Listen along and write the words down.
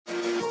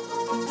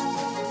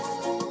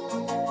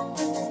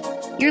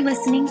You're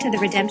listening to the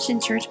Redemption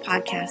Church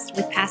podcast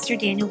with Pastor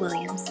Daniel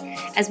Williams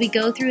as we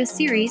go through a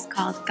series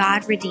called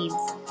God Redeems,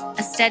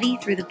 a study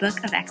through the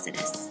book of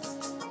Exodus.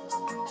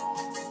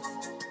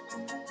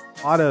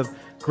 A lot of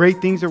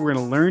great things that we're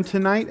going to learn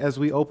tonight as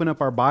we open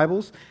up our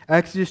Bibles.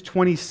 Exodus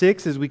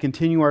 26 as we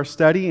continue our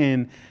study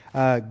in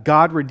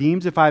God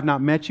Redeems. If I have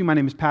not met you, my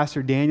name is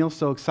Pastor Daniel.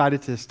 So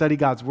excited to study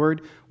God's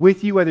Word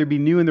with you, whether it be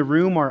new in the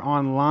room or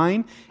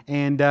online.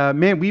 And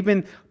man, we've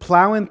been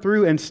plowing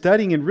through and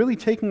studying and really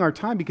taking our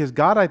time because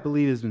God, I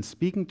believe, has been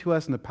speaking to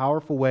us in a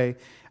powerful way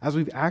as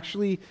we've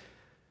actually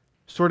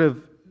sort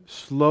of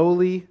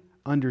slowly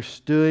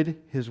understood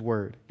His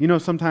Word. You know,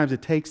 sometimes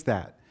it takes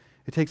that.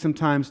 It takes some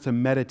time to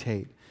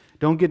meditate.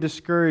 Don't get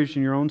discouraged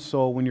in your own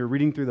soul when you're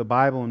reading through the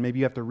Bible and maybe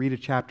you have to read a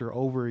chapter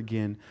over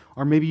again.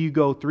 Or maybe you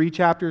go 3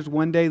 chapters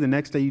one day, the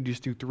next day you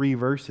just do 3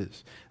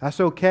 verses. That's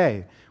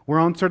okay. We're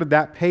on sort of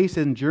that pace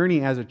and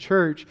journey as a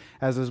church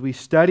as we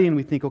study and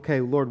we think, okay,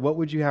 Lord, what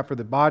would you have for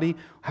the body?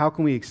 How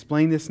can we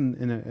explain this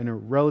in a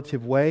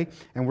relative way?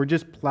 And we're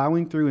just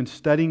plowing through and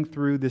studying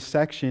through this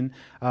section,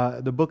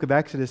 the book of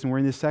Exodus, and we're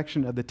in this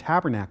section of the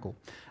Tabernacle,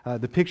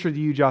 the picture that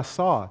you just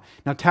saw.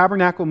 Now,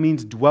 tabernacle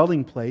means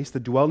dwelling place,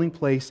 the dwelling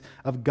place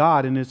of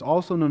God, and it's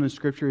also known in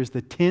Scripture as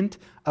the tent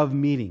of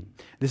meeting.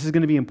 This is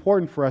going to be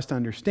important for us to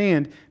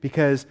understand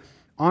because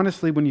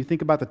honestly, when you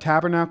think about the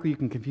tabernacle, you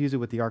can confuse it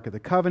with the Ark of the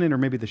Covenant or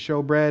maybe the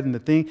showbread and the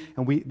thing.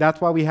 And that's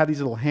why we have these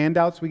little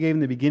handouts we gave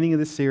in the beginning of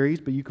this series,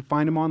 but you can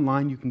find them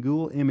online. You can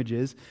Google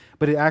images,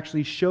 but it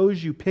actually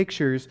shows you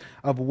pictures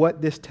of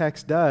what this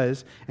text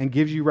does and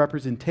gives you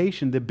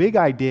representation. The big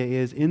idea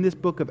is in this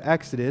book of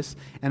Exodus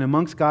and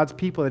amongst God's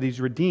people that He's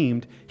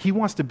redeemed, He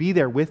wants to be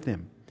there with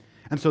them.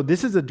 And so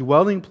this is a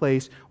dwelling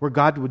place where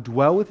God would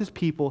dwell with His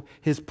people,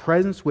 His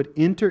presence would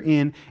enter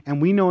in, and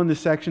we know in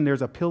this section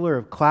there's a pillar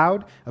of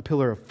cloud, a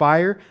pillar of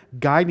fire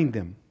guiding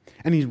them.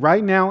 And He's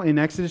right now in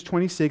Exodus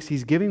 26,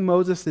 He's giving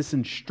Moses this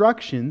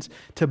instructions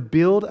to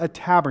build a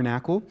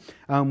tabernacle,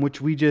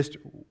 which we just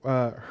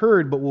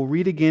heard, but we'll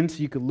read again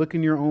so you could look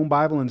in your own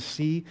Bible and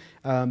see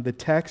the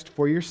text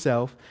for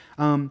yourself.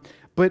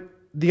 But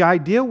the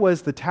idea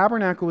was the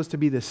tabernacle was to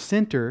be the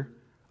center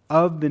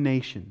of the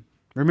nation.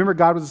 Remember,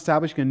 God was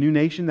establishing a new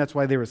nation. That's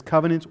why there was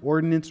covenants,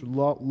 ordinance,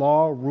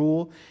 law,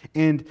 rule.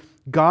 And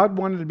God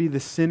wanted to be the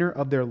center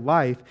of their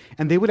life.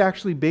 And they would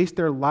actually base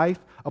their life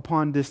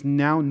upon this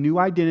now new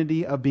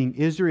identity of being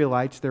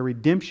Israelites, their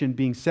redemption,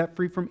 being set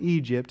free from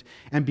Egypt,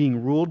 and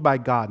being ruled by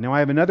God. Now, I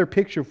have another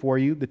picture for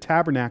you, the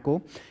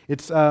tabernacle.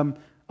 It's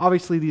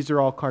obviously, these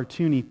are all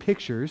cartoony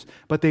pictures,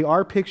 but they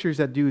are pictures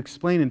that do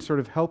explain and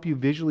sort of help you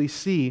visually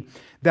see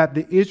that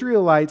the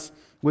Israelites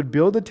would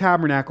build the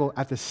tabernacle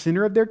at the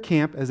center of their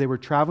camp as they were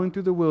traveling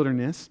through the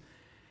wilderness,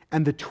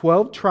 and the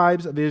 12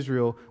 tribes of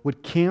Israel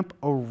would camp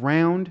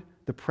around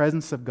the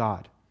presence of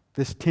God,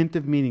 this tent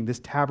of meeting, this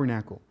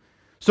tabernacle.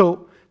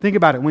 So think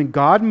about it. When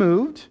God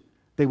moved,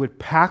 they would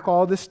pack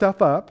all this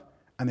stuff up,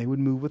 and they would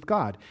move with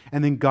God.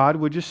 And then God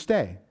would just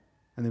stay.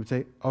 And they would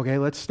say, okay,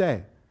 let's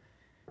stay.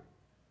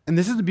 And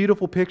this is a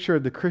beautiful picture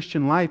of the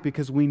Christian life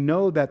because we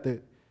know that the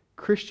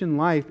Christian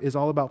life is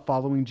all about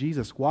following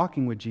Jesus,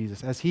 walking with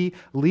Jesus. As He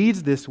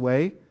leads this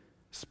way,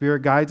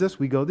 Spirit guides us,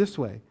 we go this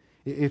way.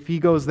 If He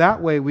goes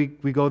that way, we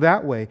go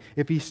that way.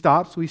 If He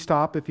stops, we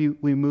stop. If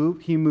we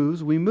move, He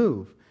moves, we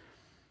move.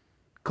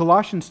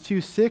 Colossians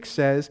 2:6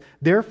 says,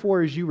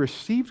 therefore, as you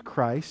received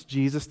Christ,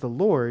 Jesus the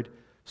Lord,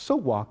 so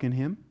walk in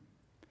Him.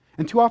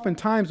 And too often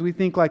times we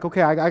think like,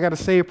 okay, I got to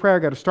say a prayer, I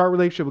got to start a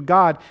relationship with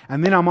God,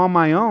 and then I'm on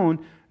my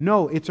own.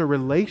 No, it's a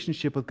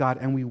relationship with God,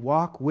 and we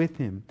walk with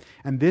Him.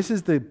 And this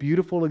is the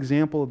beautiful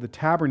example of the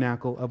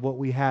tabernacle of what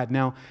we had.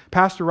 Now,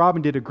 Pastor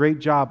Robin did a great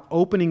job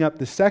opening up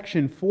the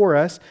section for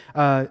us.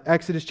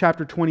 Exodus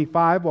chapter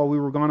 25, while we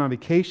were gone on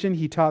vacation,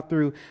 he taught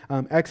through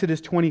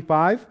Exodus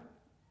 25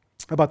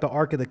 about the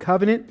Ark of the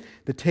Covenant,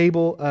 the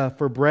table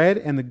for bread,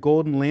 and the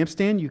golden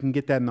lampstand. You can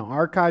get that in the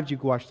archives. You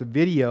can watch the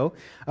video.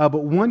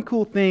 But one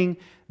cool thing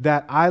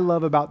that I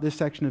love about this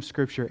section of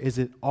Scripture is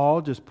it all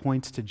just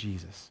points to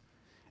Jesus.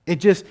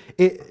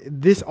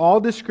 All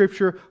this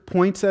Scripture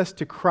points us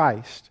to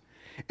Christ.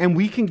 And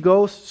we can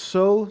go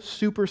so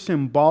super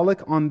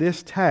symbolic on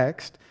this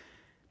text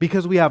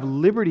because we have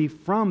liberty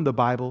from the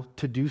Bible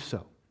to do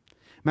so.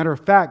 Matter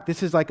of fact,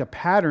 this is like a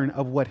pattern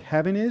of what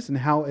heaven is and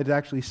how it's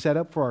actually set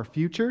up for our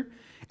future.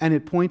 And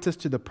it points us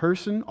to the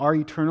person, our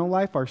eternal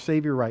life, our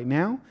Savior right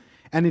now.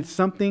 And it's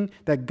something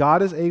that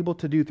God is able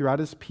to do throughout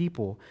His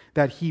people,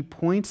 that He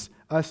points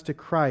us to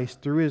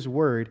Christ through His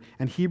Word.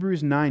 And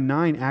Hebrews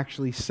 9:9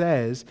 actually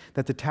says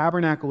that the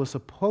tabernacle is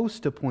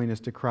supposed to point us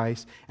to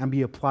Christ and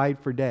be applied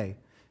for day.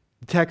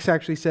 The text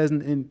actually says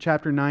in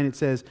chapter 9, it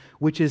says,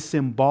 which is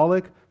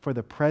symbolic for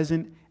the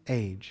present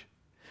age.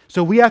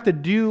 So we have to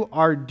do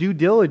our due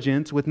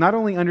diligence with not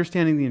only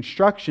understanding the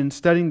instructions,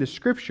 studying the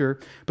Scripture,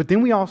 but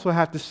then we also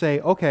have to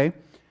say, okay,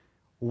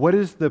 what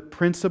is the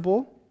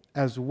principle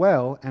as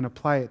well and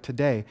apply it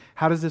today?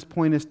 How does this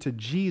point us to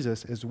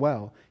Jesus as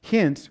well?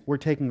 Hence, we're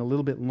taking a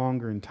little bit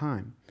longer in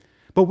time.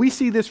 But we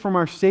see this from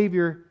our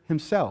Savior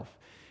Himself.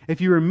 If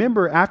you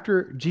remember,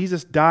 after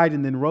Jesus died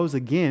and then rose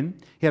again,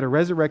 he had a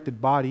resurrected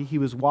body. He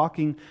was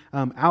walking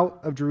out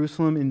of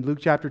Jerusalem in Luke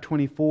chapter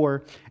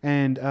 24,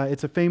 and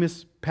it's a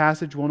famous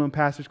passage, well-known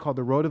passage called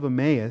the Road of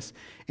Emmaus.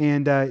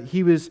 And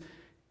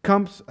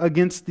comes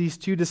against these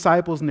two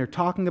disciples, and they're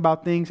talking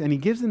about things, and he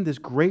gives them this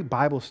great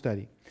Bible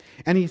study.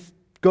 And he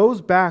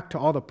goes back to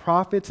all the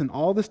prophets and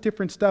all this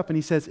different stuff, and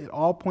he says, it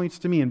all points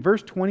to me. In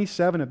verse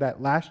 27 of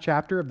that last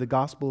chapter of the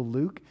Gospel of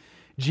Luke,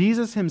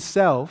 Jesus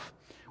himself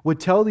would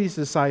tell these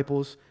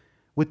disciples,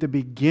 with the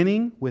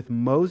beginning with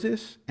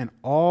Moses and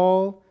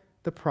all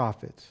the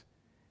prophets,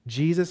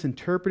 Jesus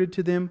interpreted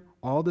to them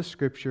all the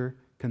scripture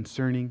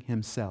concerning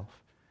himself.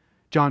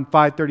 John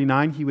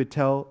 5:39, he would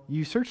tell,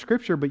 you search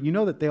scripture, but you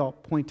know that they all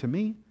point to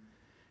me.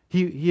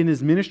 He in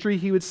his ministry,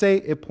 he would say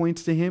it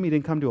points to him. He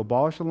didn't come to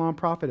abolish the law and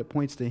prophet, it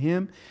points to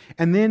him.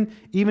 And then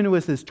even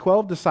with his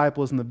 12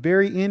 disciples in the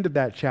very end of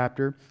that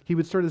chapter, he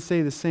would sort of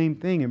say the same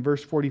thing in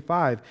verse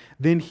 45.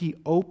 Then he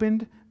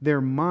opened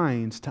their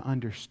minds to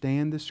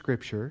understand the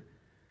scripture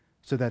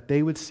so that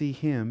they would see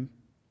him,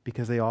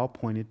 because they all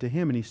pointed to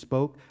him. And he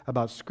spoke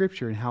about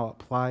scripture and how it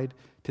applied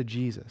to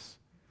Jesus.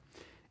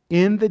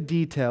 In the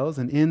details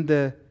and in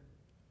the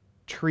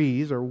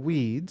trees or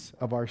weeds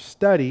of our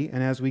study,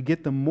 and as we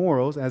get the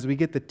morals, as we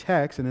get the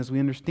text, and as we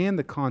understand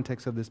the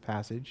context of this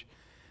passage,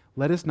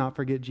 let us not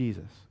forget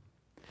Jesus.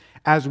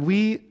 As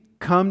we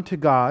come to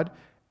God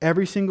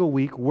every single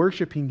week,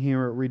 worshiping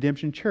here at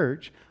Redemption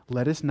Church,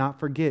 let us not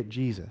forget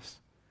Jesus.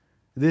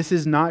 This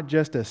is not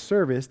just a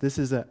service, this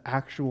is an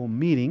actual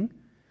meeting,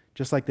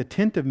 just like the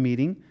tent of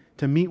meeting,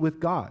 to meet with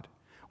God.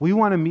 We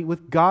want to meet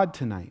with God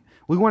tonight.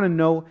 We want to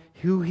know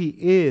who He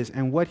is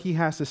and what He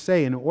has to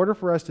say. In order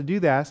for us to do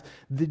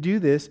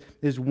this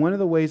is one of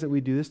the ways that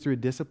we do this through a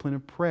discipline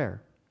of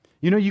prayer.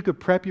 You know, you could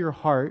prep your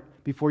heart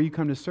before you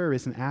come to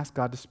service and ask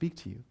God to speak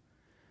to you.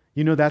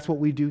 You know, that's what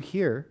we do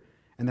here,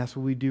 and that's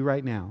what we do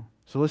right now.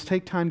 So let's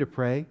take time to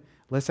pray.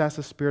 Let's ask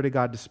the Spirit of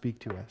God to speak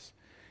to us.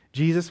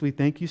 Jesus, we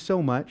thank you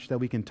so much that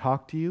we can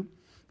talk to you,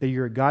 that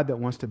you're a God that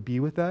wants to be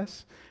with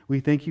us.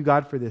 We thank you,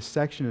 God, for this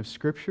section of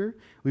Scripture.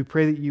 We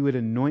pray that you would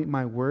anoint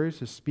my words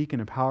to speak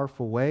in a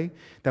powerful way,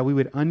 that we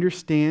would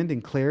understand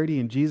in clarity.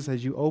 And Jesus,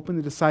 as you open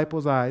the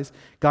disciples' eyes,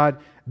 God,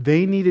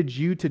 they needed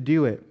you to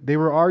do it. They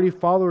were already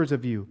followers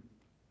of you.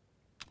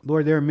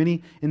 Lord, there are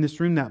many in this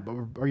room that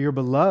are your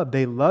beloved.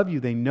 They love you.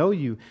 They know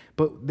you.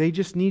 But they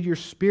just need your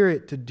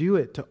Spirit to do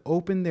it, to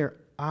open their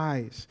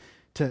eyes,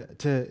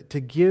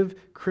 to give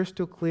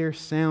crystal clear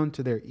sound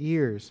to their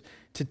ears,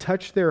 to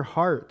touch their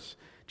hearts.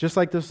 Just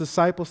like those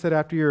disciples said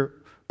after your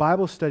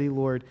Bible study,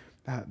 Lord,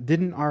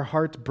 didn't our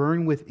hearts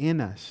burn within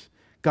us?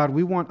 God,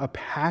 we want a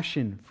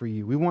passion for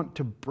you. We want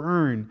to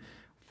burn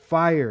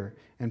fire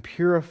and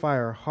purify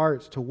our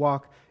hearts to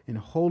walk in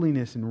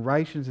holiness and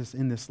righteousness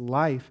in this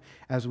life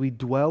as we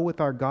dwell with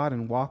our God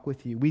and walk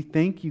with you. We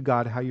thank you,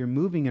 God, how you're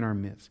moving in our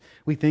midst.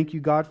 We thank you,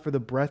 God, for the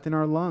breath in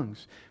our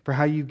lungs, for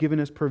how you've given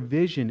us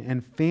provision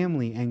and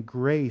family and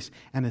grace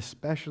and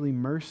especially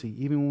mercy,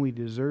 even when we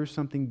deserve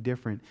something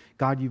different.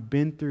 God, you've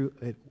been through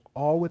it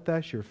all with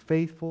us. You're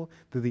faithful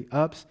through the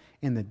ups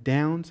and the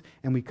downs,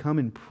 and we come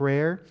in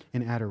prayer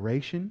and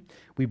adoration.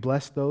 We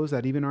bless those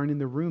that even aren't in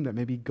the room that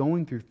may be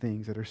going through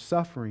things, that are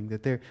suffering,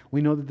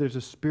 we know that there's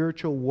a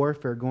spiritual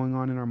warfare going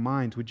on in our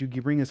minds. Would you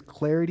bring us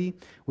clarity?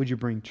 Would you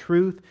bring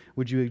truth?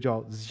 Would you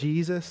exalt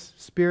Jesus,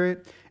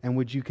 Spirit? And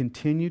would you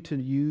continue to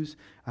use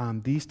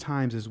these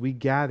times as we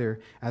gather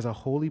as a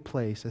holy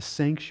place, a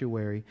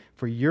sanctuary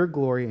for your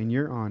glory and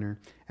your honor?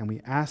 And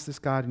we ask this,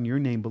 God, in your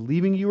name,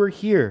 believing you are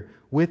here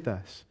with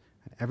us.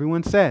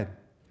 Everyone said,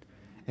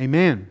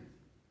 amen.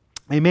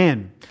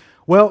 Amen.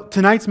 Well,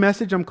 tonight's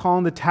message I'm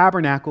calling the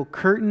Tabernacle,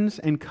 Curtains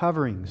and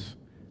Coverings.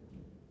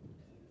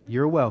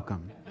 You're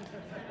welcome.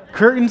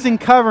 Curtains and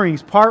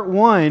Coverings, Part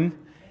 1,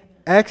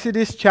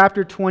 Exodus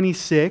chapter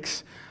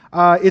 26.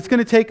 It's going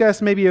to take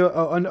us maybe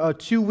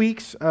 2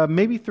 weeks,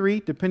 maybe 3,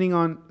 depending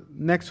on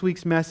next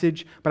week's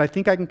message, but I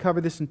think I can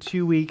cover this in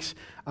 2 weeks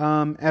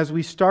as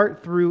we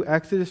start through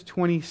Exodus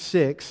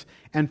 26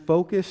 and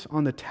focus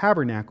on the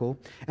tabernacle.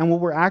 And what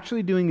we're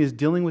actually doing is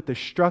dealing with the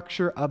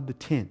structure of the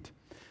tent.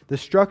 The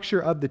structure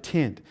of the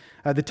tent.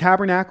 The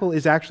tabernacle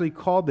is actually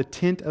called the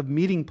tent of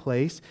meeting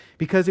place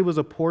because it was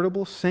a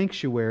portable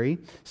sanctuary.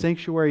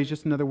 Sanctuary is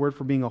just another word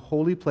for being a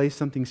holy place,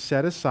 something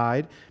set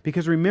aside.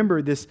 Because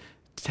remember, this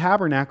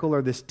tabernacle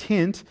or this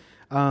tent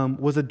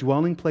was a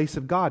dwelling place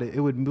of God. It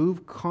would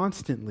move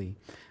constantly.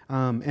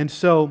 And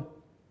so,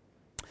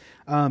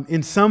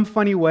 in some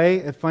funny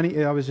way,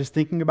 I was just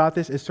thinking about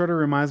this, it sort of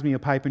reminds me of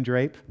pipe and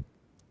drape.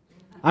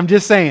 I'm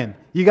just saying.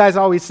 You guys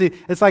always see,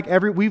 it's like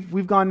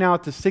we've gone now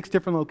to 6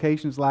 different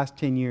locations the last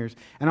 10 years,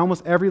 and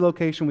almost every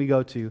location we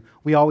go to,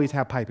 we always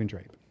have pipe and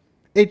drape.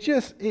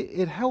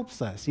 It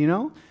helps us, you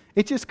know?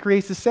 It just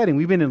creates a setting.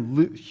 We've been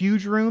in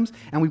huge rooms,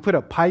 and we put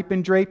a pipe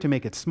and drape to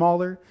make it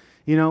smaller.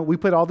 You know, we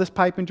put all this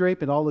pipe and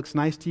drape. It all looks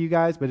nice to you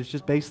guys, but it's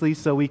just basically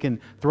so we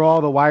can throw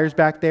all the wires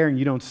back there and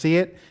you don't see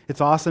it.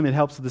 It's awesome. It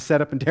helps with the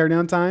setup and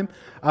teardown time.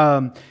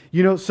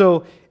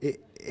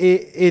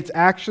 it's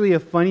actually a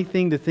funny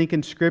thing to think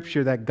in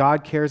Scripture that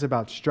God cares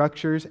about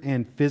structures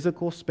and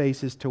physical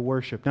spaces to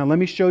worship. Now, let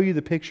me show you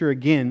the picture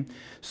again.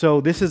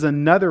 So this is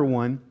another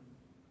one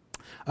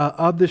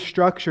of the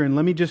structure, and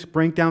let me just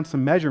break down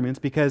some measurements,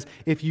 because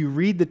if you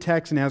read the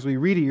text and as we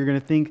read it, you're going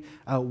to think,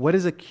 what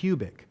is a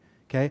cubit?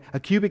 Okay, a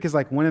cubit is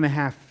like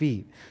 1.5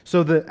 feet.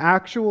 So the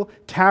actual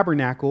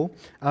tabernacle,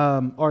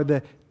 or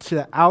the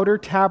outer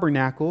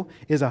tabernacle,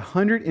 is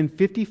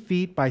 150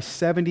 feet by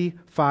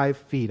 75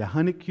 feet,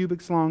 100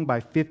 cubits long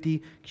by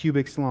 50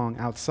 cubits long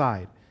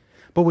outside.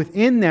 But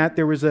within that,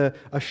 there was a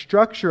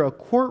structure, a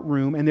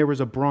courtroom, and there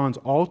was a bronze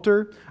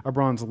altar, a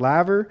bronze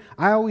laver.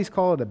 I always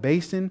call it a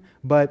basin,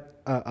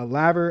 but a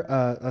laver,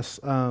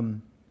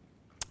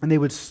 and they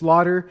would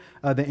slaughter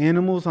the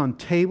animals on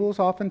tables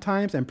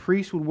oftentimes, and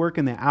priests would work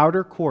in the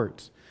outer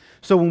courts.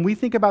 So when we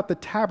think about the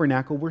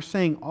tabernacle, we're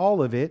saying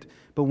all of it,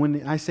 but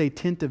when I say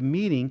tent of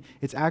meeting,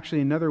 it's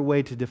actually another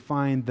way to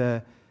define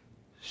the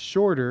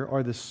shorter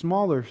or the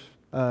smaller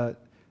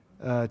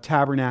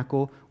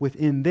tabernacle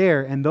within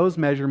there, and those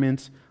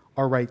measurements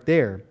are right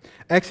there.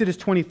 Exodus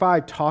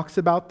 25 talks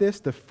about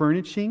this, the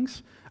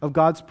furnishings of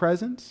God's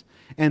presence.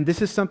 And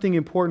this is something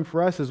important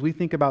for us as we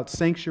think about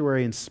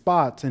sanctuary and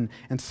spots and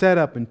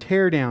setup and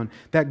tear down,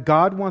 that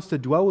God wants to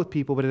dwell with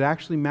people, but it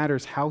actually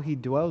matters how He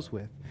dwells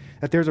with.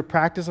 That there's a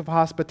practice of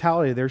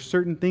hospitality. There's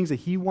certain things that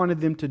He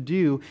wanted them to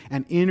do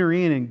and enter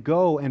in and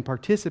go and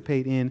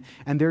participate in,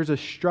 and there's a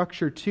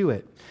structure to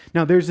it.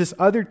 Now, there's this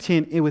other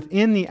tent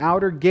within the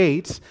outer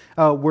gates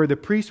where the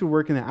priests would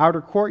work in the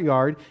outer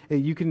courtyard.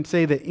 You can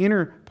say the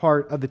inner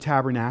part of the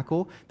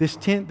tabernacle. This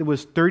tent that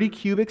was 30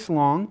 cubits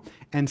long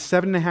and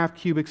 7.5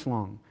 cubits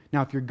long.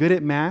 Now, if you're good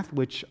at math,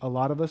 which a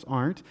lot of us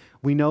aren't,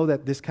 we know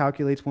that this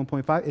calculates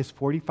 1.5 is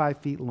 45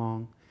 feet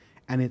long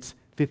and it's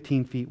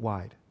 15 feet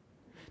wide.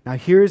 Now,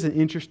 here's an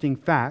interesting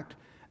fact.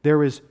 There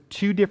was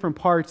 2 different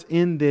parts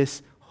in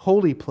this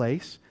holy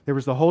place. There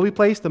was the holy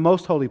place, the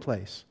most holy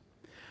place.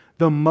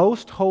 The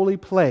most holy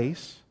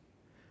place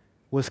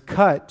was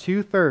cut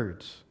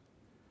 2/3.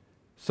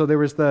 So there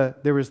was the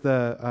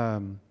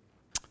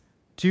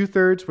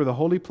 2/3 were the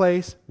holy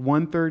place,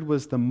 1/3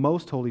 was the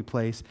most holy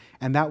place,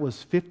 and that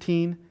was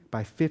 15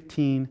 by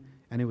 15,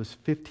 and it was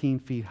 15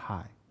 feet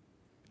high.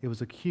 It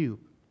was a cube.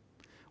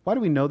 Why do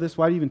we know this?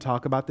 Why do you even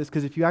talk about this?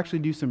 Because if you actually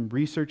do some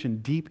research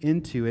and deep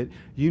into it,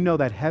 you know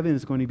that heaven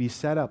is going to be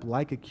set up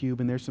like a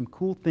cube, and there's some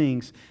cool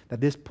things that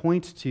this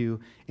points to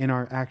in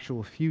our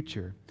actual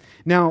future.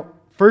 Now,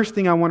 first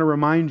thing I want to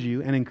remind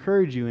you and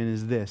encourage you in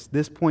is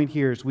this point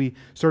here, as we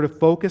sort of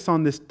focus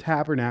on this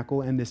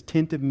tabernacle and this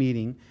tent of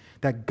meeting,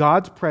 that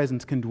God's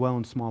presence can dwell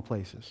in small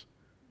places.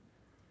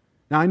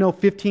 Now, I know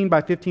 15 by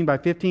 15 by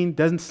 15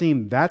 doesn't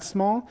seem that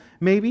small,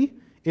 maybe,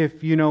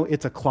 if you know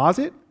it's a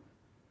closet.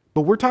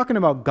 But we're talking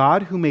about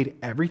God who made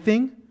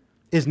everything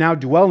is now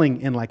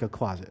dwelling in like a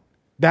closet.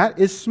 That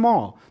is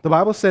small. The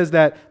Bible says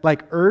that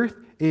like earth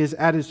is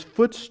at His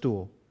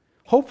footstool.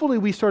 Hopefully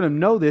we sort of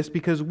know this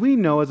because we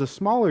know as a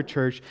smaller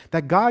church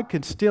that God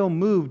could still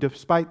move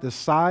despite the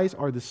size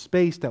or the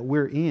space that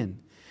we're in.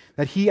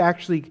 That He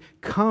actually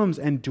comes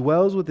and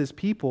dwells with His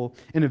people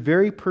in a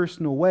very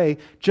personal way,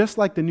 just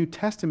like the New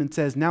Testament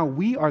says, now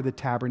we are the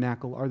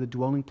tabernacle or the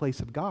dwelling place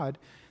of God.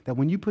 That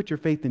when you put your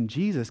faith in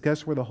Jesus,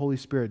 guess where the Holy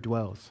Spirit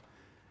dwells?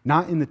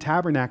 Not in the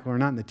tabernacle or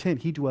not in the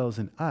tent. He dwells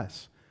in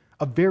us.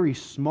 A very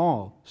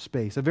small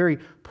space, a very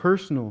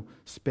personal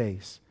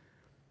space.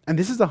 And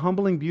this is a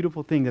humbling,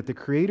 beautiful thing that the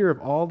Creator of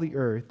all the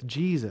earth,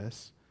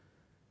 Jesus,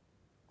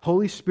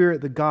 Holy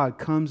Spirit, the God,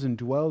 comes and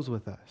dwells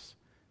with us.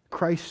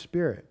 Christ's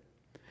Spirit.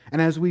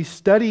 And as we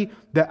study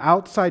the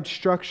outside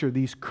structure,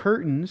 these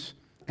curtains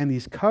and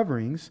these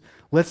coverings,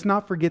 let's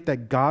not forget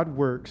that God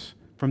works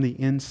from the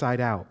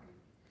inside out.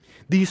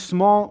 These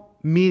small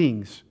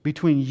meetings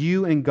between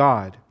you and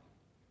God,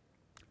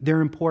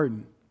 they're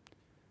important.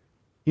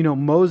 You know,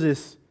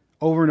 Moses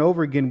over and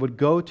over again would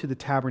go to the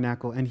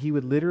tabernacle and he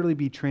would literally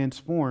be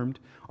transformed,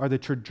 or the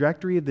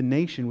trajectory of the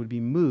nation would be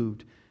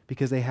moved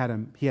because he had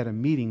a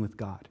meeting with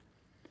God.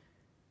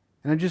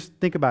 And I just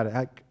think about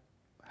it.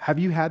 Have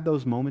you had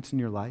those moments in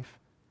your life?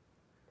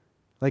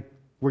 Like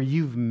where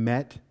you've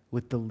met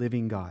with the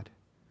living God?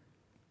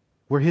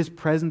 Where His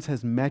presence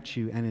has met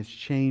you and has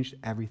changed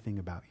everything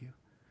about you?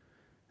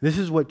 This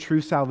is what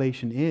true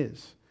salvation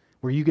is,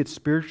 where you get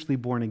spiritually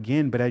born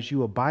again, but as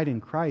you abide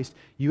in Christ,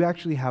 you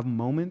actually have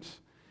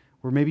moments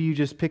where maybe you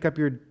just pick up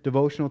your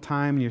devotional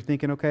time and you're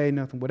thinking, okay,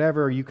 nothing,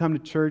 whatever, or you come to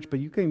church, but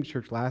you came to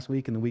church last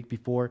week and the week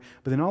before,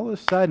 but then all of a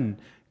sudden,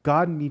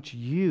 God meets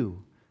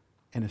you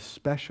in a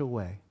special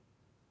way.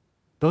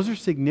 Those are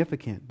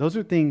significant. Those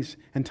are things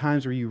and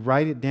times where you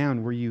write it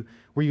down, where you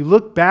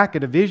look back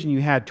at a vision you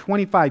had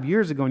 25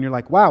 years ago and you're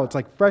like, wow, it's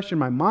like fresh in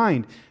my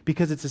mind,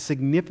 because it's a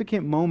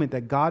significant moment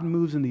that God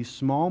moves in these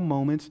small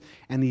moments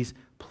and these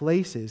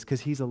places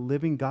because He's a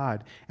living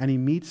God and He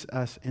meets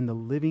us in the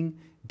living,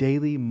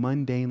 daily,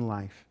 mundane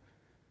life.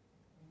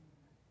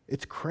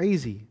 It's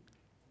crazy.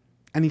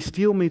 And He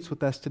still meets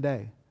with us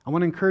today. I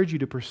want to encourage you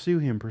to pursue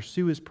Him,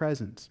 pursue His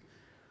presence.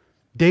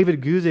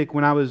 David Guzik,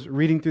 when I was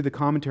reading through the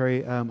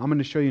commentary, I'm going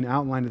to show you an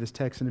outline of this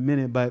text in a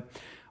minute, but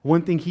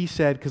one thing he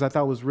said, because I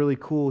thought was really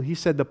cool, he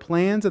said the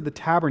plans of the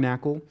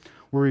tabernacle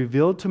were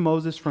revealed to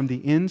Moses from the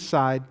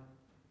inside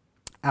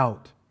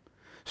out,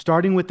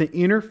 starting with the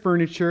inner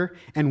furniture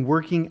and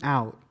working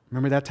out.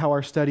 Remember, that's how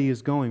our study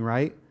is going,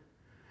 right?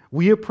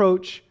 We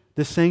approach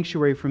the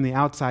sanctuary from the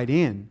outside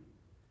in,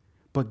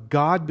 but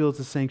God builds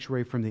the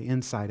sanctuary from the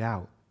inside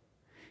out.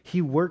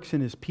 He works in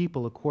His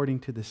people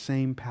according to the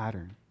same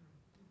pattern.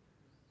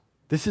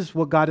 This is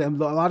what God, a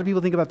lot of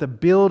people think about the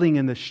building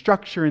and the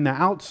structure and the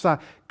outside.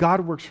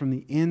 God works from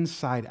the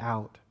inside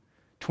out.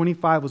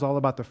 25 was all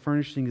about the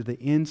furnishing of the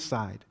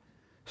inside.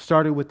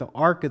 Started with the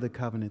Ark of the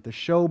Covenant, the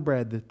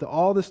showbread,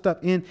 all the stuff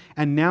in,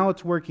 and now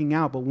it's working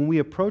out. But when we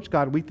approach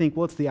God, we think,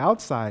 well, it's the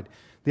outside.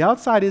 The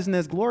outside isn't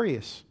as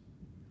glorious.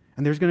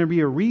 And there's going to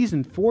be a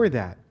reason for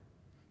that.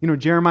 You know,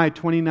 Jeremiah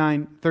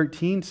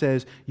 29:13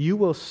 says, "You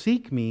will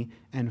seek me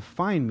and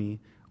find me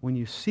when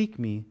you seek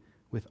me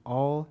with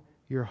all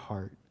your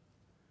heart."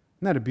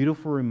 Isn't that a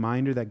beautiful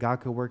reminder that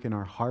God could work in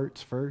our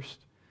hearts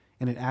first,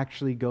 and it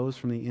actually goes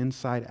from the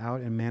inside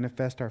out and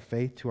manifest our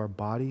faith to our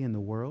body and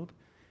the world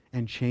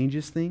and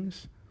changes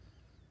things?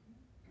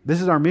 This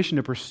is our mission,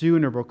 to pursue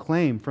and to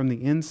proclaim from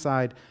the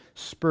inside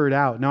spurred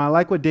out. Now, I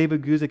like what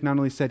David Guzik not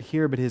only said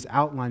here, but his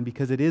outline,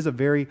 because it is a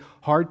very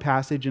hard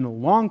passage and a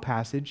long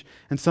passage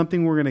and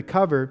something we're going to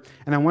cover.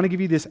 And I want to give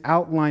you this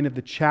outline of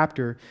the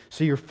chapter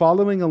so you're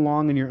following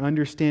along and you're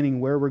understanding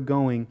where we're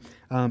going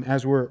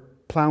as we're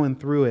plowing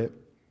through it.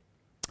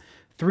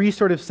 3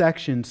 sort of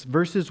sections.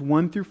 Verses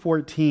 1 through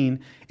 14,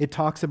 it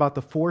talks about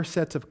the 4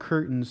 sets of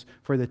curtains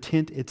for the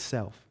tent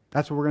itself.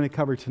 That's what we're going to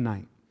cover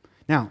tonight.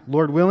 Now,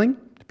 Lord willing,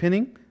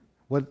 depending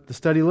what the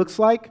study looks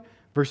like,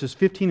 verses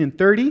 15 and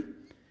 30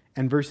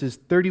 and verses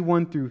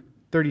 31 through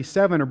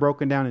 37 are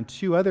broken down in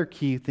 2 other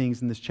key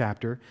things in this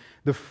chapter.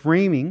 The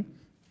framing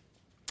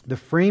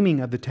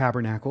of the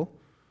tabernacle.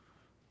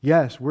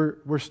 Yes,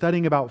 we're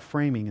studying about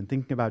framing and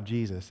thinking about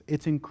Jesus.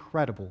 It's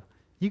incredible.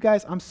 You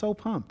guys, I'm so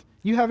pumped.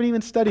 You haven't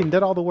even studied and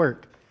did all the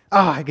work.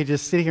 I could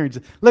just sit here and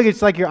just, look,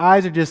 it's like your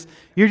eyes are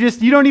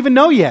you don't even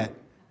know yet.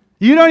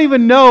 You don't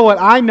even know what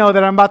I know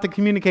that I'm about to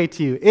communicate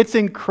to you. It's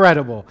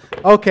incredible.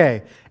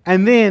 Okay,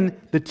 and then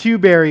the 2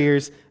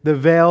 barriers, the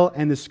veil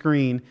and the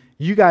screen.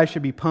 You guys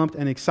should be pumped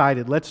and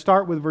excited. Let's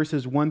start with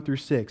verses 1 through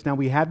 6. Now,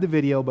 we have the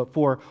video, but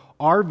for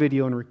our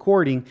video and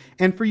recording,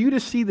 and for you to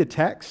see the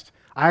text,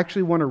 I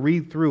actually want to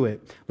read through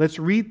it. Let's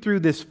read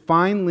through this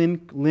fine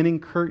linen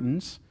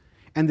curtains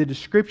and the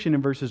description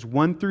in verses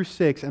 1 through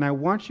 6, and I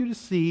want you to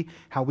see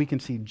how we can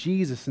see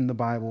Jesus in the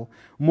Bible.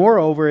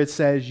 Moreover, it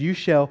says, "You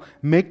shall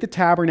make the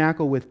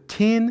tabernacle with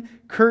 10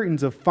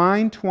 curtains of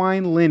fine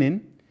twined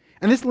linen,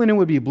 and this linen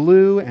would be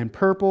blue and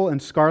purple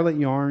and scarlet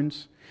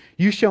yarns.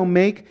 You shall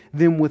make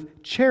them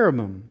with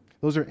cherubim,"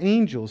 those are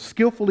angels,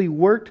 "skillfully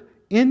worked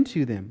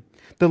into them.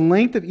 The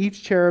length of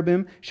each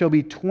cherubim shall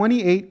be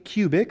 28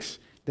 cubits."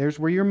 There's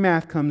where your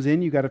math comes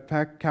in. You got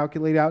to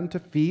calculate out into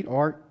feet,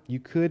 or you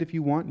could, if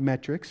you want,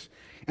 metrics.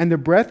 "And the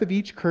breadth of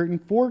each curtain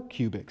 4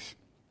 cubits.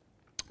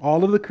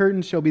 All of the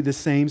curtains shall be the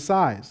same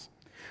size.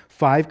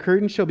 5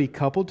 curtains shall be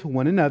coupled to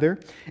one another,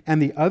 and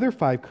the other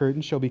 5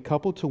 curtains shall be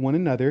coupled to one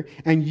another.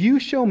 And you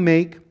shall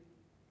make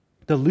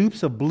the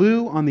loops of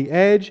blue on the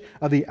edge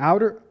of the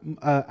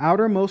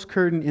outermost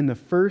curtain in the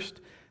first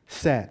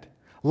set.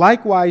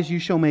 Likewise, you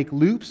shall make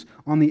loops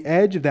on the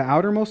edge of the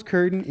outermost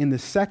curtain in the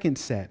second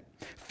set.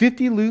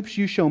 50 loops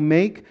you shall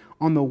make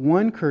on the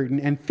one curtain,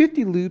 and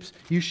 50 loops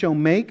you shall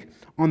make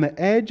on the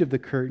edge of the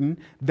curtain.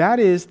 That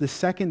is the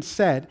second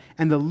set.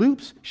 And the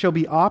loops shall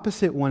be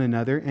opposite one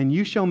another, and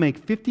you shall make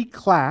 50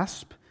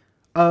 clasps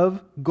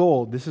of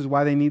gold." This is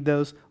why they need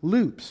those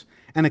loops.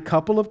 "And a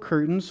couple of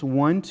curtains,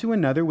 one to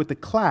another, with the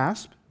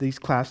clasp, these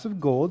clasps of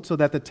gold, so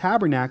that the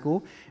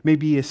tabernacle may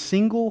be a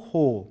single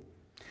whole."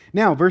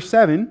 Now, verse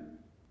 7.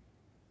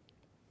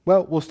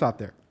 Well, we'll stop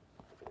there.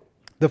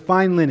 The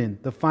fine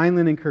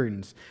linen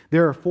curtains.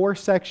 There are 4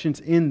 sections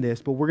in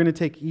this, but we're going to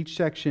take each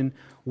section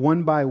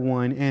one by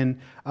one. And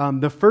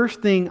the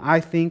first thing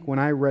I think when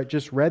I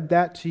just read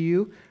that to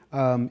you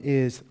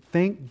is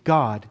thank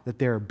God that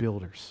there are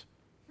builders.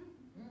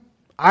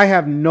 I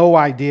have no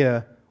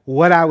idea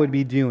what I would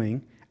be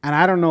doing, and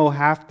I don't know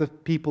half the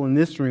people in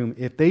this room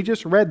if they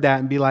just read that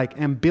and be like,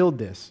 and build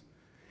this.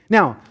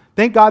 Now,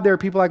 thank God there are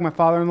people like my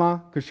father-in-law,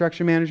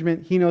 construction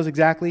management. He knows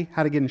exactly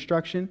how to get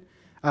instruction.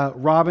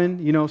 Robin,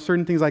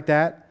 certain things like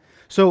that.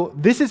 So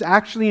this is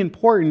actually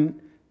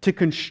important to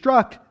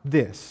construct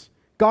this.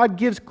 God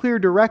gives clear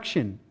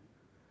direction.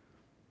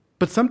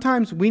 But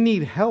sometimes we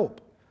need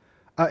help.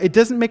 It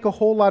doesn't make a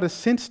whole lot of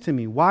sense to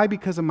me. Why?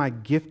 Because of my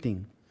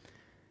gifting.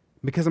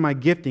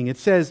 It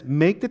says,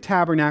 make the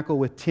tabernacle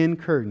with 10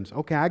 curtains.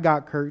 Okay, I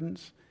got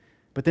curtains.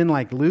 But then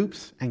like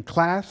loops and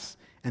clasps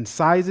and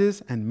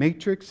sizes and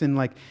matrix, and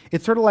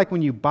it's sort of like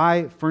when you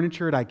buy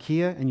furniture at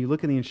IKEA and you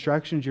look at the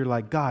instructions, you're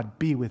like, God,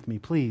 be with me,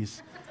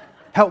 please.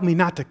 Help me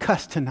not to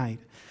cuss tonight.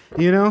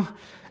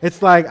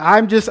 It's like,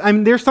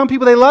 there's some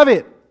people, they love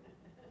it.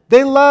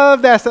 They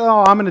love that. So,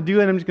 oh, I'm going to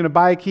do it. I'm just going to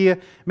buy IKEA.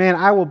 Man,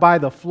 I will buy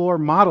the floor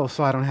model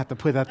so I don't have to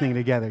put that thing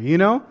together, you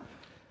know?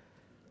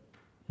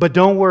 But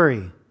don't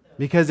worry,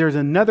 because there's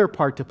another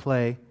part to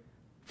play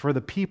for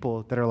the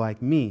people that are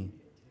like me,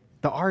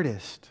 the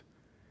artist.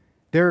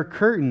 There are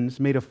curtains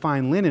made of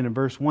fine linen, and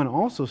verse 1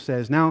 also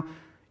says, now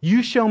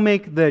you shall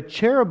make the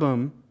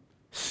cherubim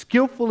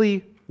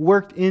skillfully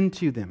worked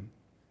into them.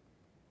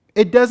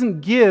 It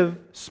doesn't give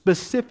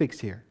specifics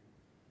here.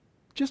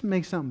 Just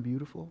make something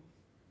beautiful.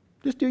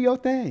 Just do your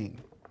thing.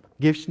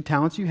 Gifts and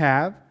talents you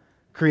have,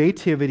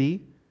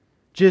 creativity.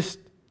 Just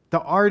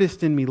the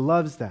artist in me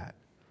loves that.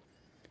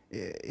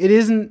 It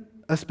isn't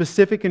a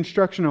specific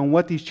instruction on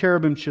what these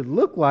cherubim should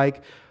look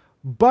like,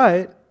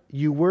 but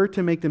you were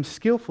to make them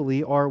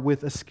skillfully or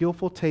with a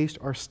skillful taste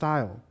or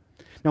style.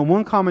 Now,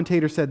 one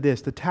commentator said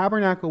this: the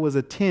tabernacle was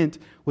a tent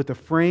with a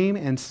frame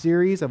and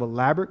series of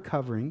elaborate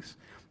coverings.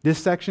 This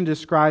section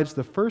describes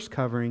the first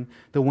covering,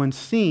 the one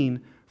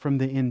seen from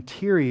the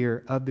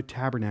interior of the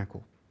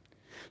tabernacle.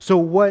 So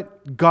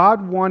what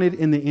God wanted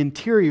in the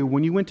interior,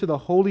 when you went to the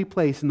holy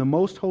place, in the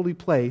most holy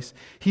place,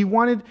 He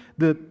wanted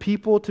the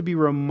people to be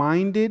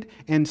reminded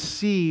and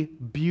see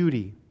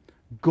beauty,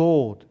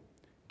 gold,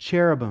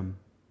 cherubim.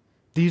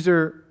 These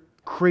are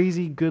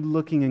crazy,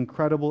 good-looking,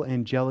 incredible,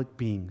 angelic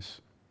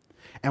beings.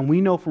 And we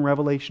know from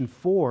Revelation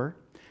 4,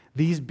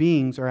 these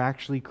beings are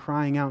actually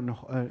crying out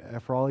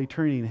for all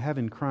eternity in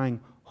heaven, crying,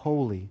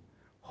 holy,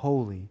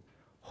 holy,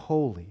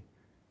 holy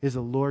is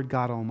the Lord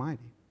God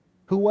Almighty,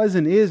 who was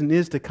and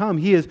is to come.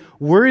 He is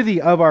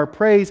worthy of our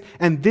praise.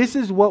 And this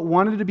is what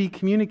wanted to be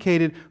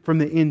communicated from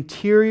the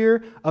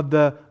interior of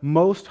the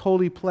most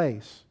holy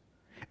place.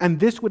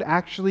 And this would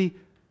actually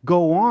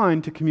go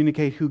on to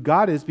communicate who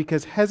God is,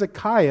 because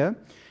Hezekiah,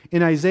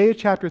 in Isaiah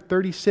chapter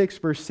 36,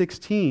 verse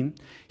 16,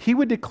 he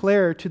would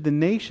declare to the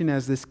nation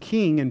as this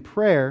king in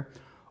prayer,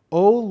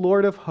 O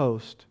Lord of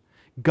hosts,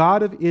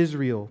 God of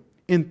Israel,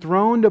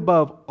 enthroned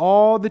above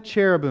all the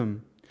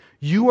cherubim,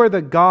 you are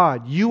the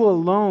God, you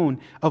alone,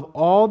 of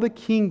all the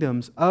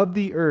kingdoms of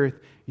the earth.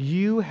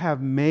 You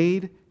have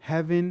made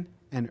heaven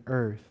and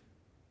earth.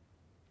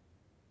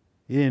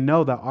 You didn't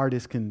know that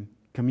artists can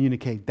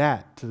communicate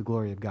that to the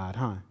glory of God,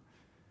 huh?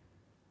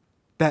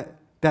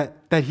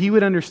 That he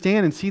would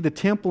understand and see the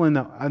temple and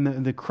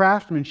the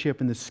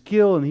craftsmanship and the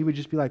skill, and he would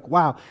just be like,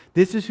 wow,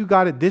 this is who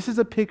God is. This is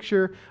a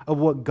picture of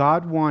what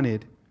God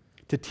wanted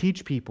to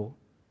teach people,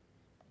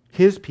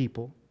 His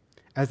people,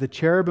 as the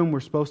cherubim were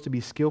supposed to be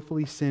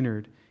skillfully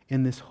centered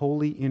in this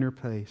holy inner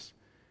place,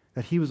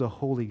 that He was a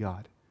holy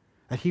God,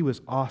 that He was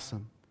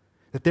awesome,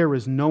 that there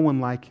was no one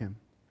like Him.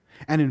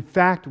 And in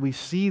fact, we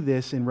see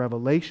this in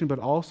Revelation, but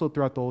also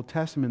throughout the Old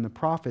Testament and the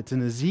prophets.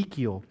 In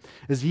Ezekiel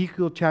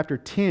chapter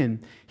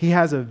 10, he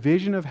has a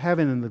vision of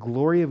heaven and the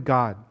glory of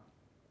God.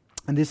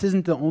 And this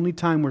isn't the only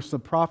time where the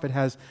prophet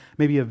has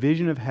maybe a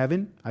vision of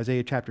heaven,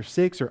 Isaiah chapter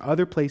 6, or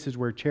other places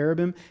where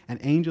cherubim and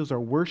angels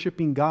are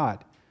worshiping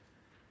God.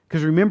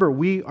 Because remember,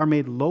 we are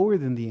made lower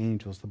than the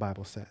angels, the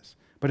Bible says.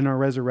 But in our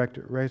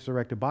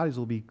resurrected bodies,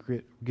 we'll be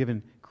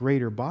given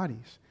greater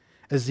bodies.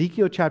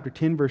 Ezekiel chapter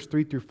 10, verse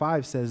 3 through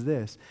 5 says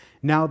this: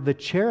 now the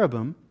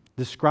cherubim,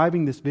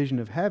 describing this vision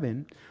of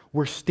heaven,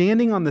 were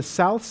standing on the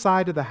south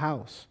side of the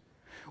house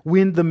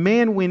when the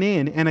man went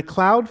in, and a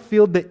cloud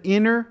filled the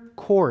inner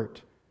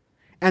court.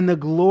 And the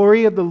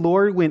glory of the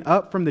Lord went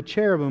up from the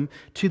cherubim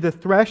to the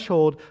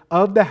threshold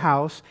of the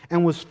house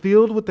and was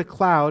filled with the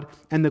cloud,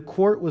 and the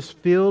court was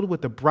filled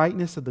with the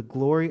brightness of the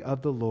glory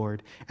of the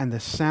Lord. And the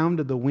sound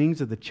of the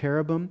wings of the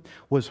cherubim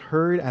was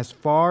heard as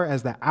far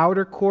as the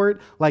outer court,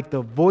 like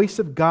the voice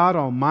of God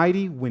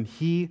Almighty when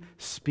He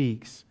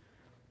speaks.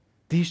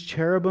 These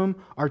cherubim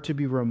are to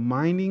be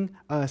reminding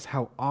us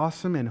how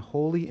awesome and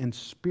holy and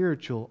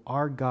spiritual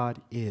our God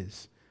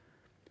is.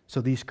 So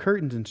these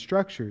curtains and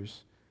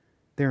structures,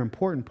 they're an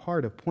important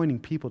part of pointing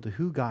people to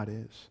who God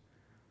is.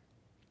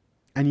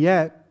 And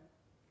yet,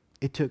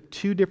 it took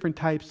two different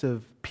types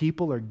of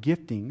people or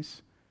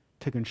giftings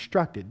to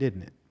construct it,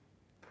 didn't it?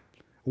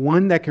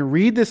 One that can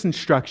read this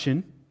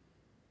instruction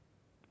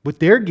with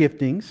their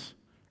giftings,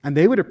 and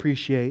they would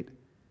appreciate,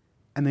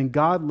 and then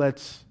God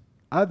lets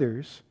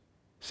others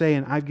say,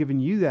 and I've given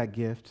you that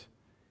gift,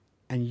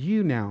 and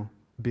you now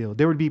build.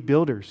 There would be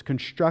builders,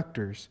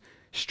 constructors,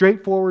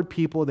 straightforward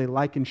people, they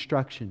like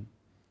instruction.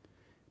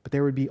 But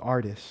there would be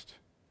artists,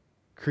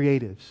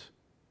 creatives,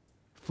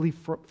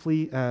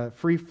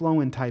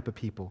 free-flowing type of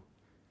people.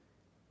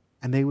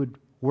 And they would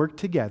work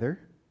together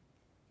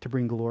to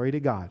bring glory to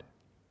God.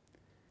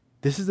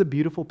 This is a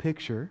beautiful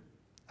picture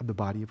of the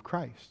body of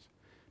Christ.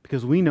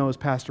 Because we know, as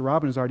Pastor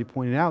Robin has already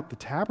pointed out, the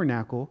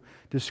tabernacle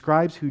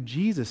describes who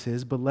Jesus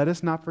is, but let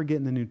us not forget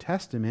in the New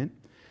Testament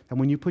that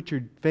when you put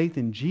your faith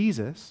in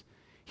Jesus,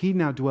 He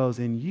now dwells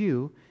in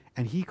you,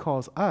 and He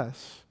calls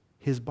us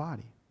His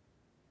body.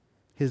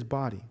 His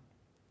body.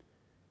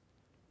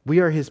 We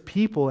are His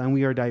people and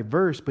we are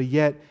diverse, but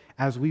yet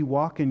as we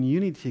walk in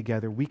unity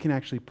together, we can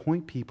actually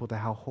point people to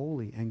how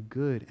holy and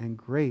good and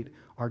great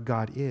our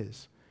God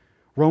is.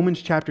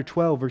 Romans chapter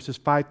 12, verses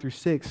 5 through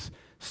 6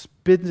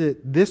 spins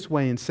it this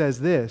way and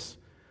says this: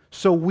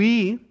 so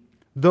we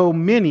though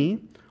many,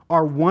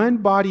 are one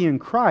body in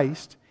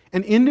Christ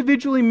and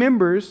individually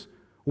members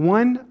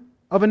one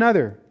of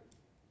another.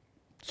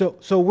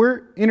 So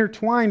we're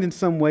intertwined in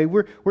some way.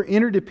 We're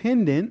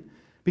interdependent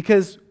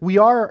because we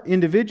are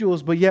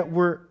individuals, but yet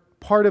we're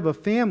part of a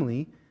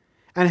family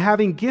and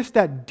having gifts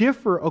that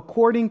differ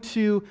according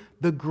to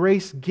the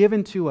grace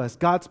given to us.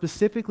 God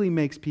specifically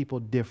makes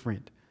people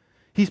different.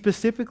 He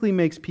specifically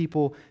makes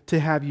people to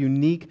have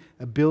unique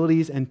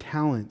abilities and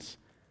talents.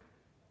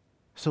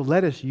 So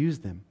let us use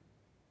them.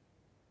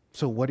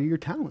 So what are your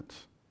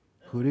talents?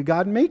 Who did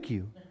God make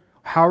you?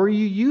 How are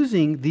you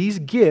using these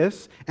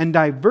gifts and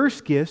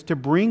diverse gifts to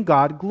bring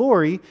God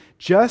glory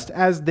just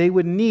as they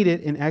would need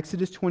it in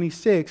Exodus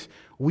 26?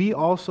 We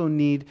also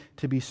need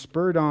to be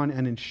spurred on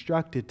and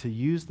instructed to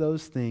use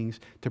those things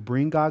to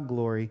bring God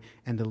glory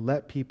and to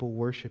let people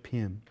worship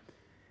Him.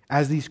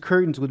 As these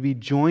curtains would be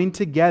joined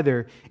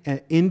together,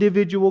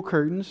 individual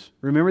curtains.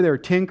 Remember, there were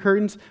 10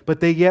 curtains, but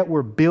they yet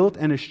were built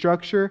in a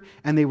structure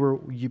and they were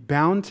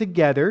bound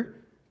together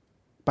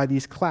by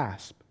these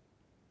clasps.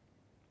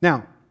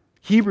 Now,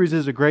 Hebrews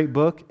is a great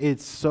book.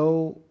 It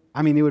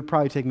would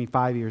probably take me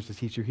 5 years to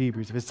teach you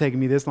Hebrews if it's taking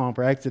me this long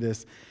for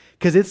Exodus.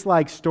 Because it's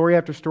like story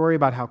after story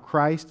about how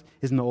Christ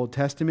is in the Old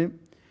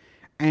Testament.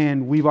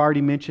 And we've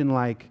already mentioned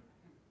like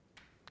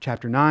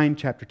chapter 9,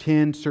 chapter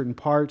 10, certain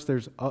parts.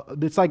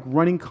 It's like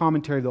running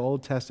commentary of the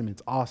Old Testament.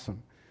 It's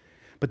awesome.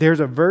 But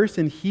there's a verse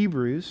in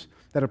Hebrews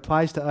that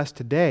applies to us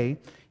today.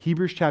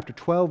 Hebrews chapter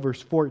 12,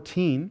 verse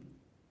 14.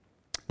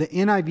 The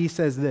NIV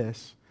says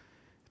this.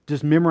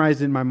 Just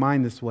memorize it in my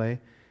mind this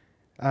way.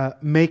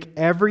 Make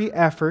every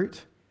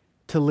effort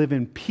to live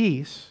in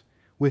peace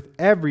with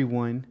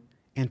everyone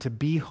and to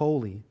be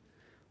holy.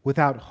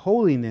 Without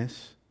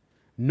holiness,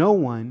 no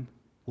one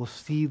will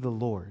see the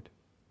Lord.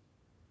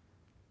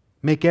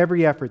 Make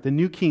every effort. The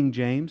New King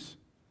James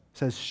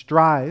says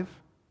strive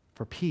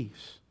for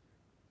peace.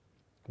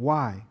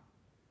 Why?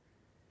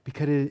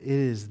 Because it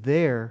is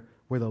there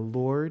where the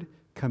Lord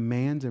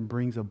commands and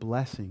brings a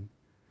blessing.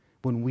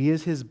 When we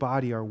as His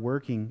body are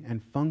working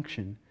and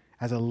function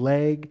as a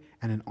leg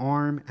and an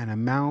arm and a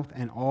mouth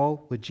and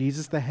all with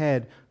Jesus the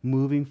head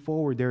moving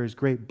forward, there is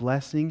great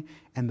blessing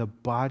and the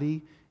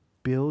body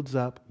builds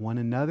up one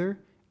another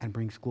and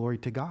brings glory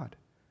to God.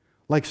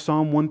 Like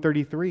Psalm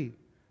 133,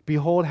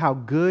 behold how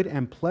good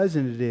and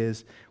pleasant it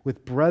is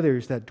with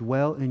brothers that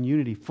dwell in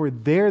unity. For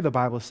there, the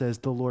Bible says,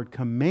 the Lord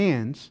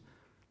commands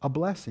a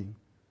blessing.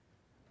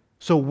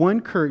 So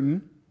one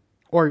curtain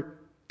or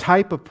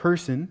type of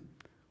person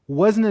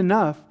wasn't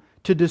enough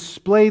to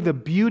display the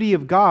beauty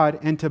of God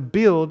and to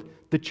build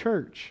the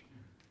church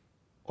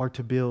or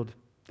to build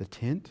the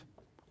tent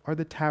or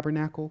the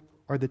tabernacle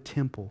or the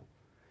temple.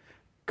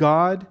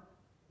 God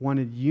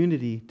wanted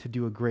unity to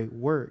do a great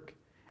work,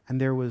 and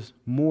there was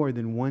more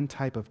than one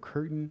type of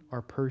curtain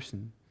or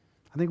person.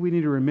 I think we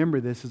need to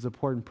remember this as an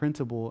important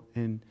principle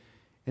in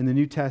the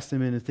New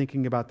Testament and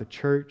thinking about the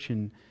church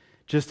and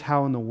just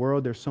how in the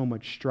world there's so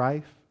much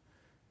strife.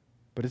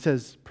 But it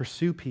says,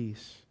 pursue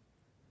peace.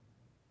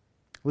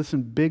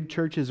 Listen, big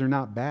churches are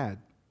not bad.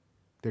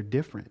 They're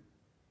different.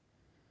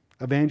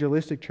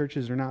 Evangelistic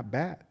churches are not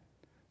bad.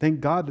 Thank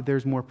God that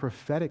there's more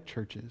prophetic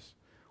churches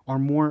or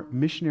more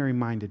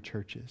missionary-minded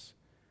churches.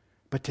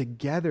 But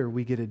together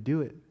we get to do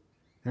it.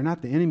 They're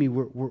not the enemy.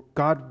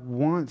 God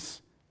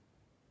wants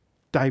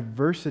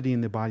diversity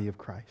in the body of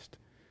Christ.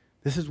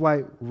 This is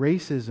why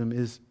racism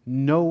is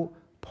no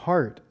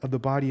part of the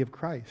body of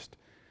Christ.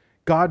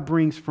 God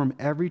brings from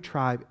every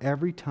tribe,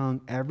 every tongue,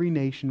 every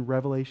nation,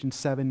 Revelation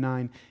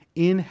 7:9,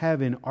 in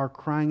heaven are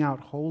crying out,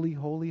 holy,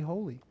 holy,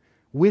 holy,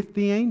 with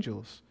the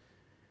angels.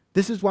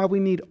 This is why we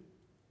need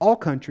all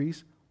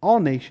countries, all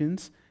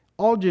nations,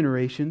 all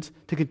generations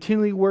to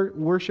continually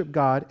worship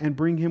God and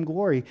bring Him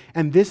glory.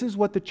 And this is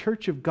what the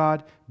church of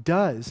God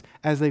does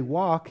as they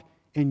walk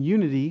in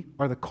unity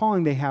or the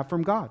calling they have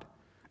from God.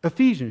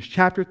 Ephesians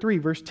chapter 3,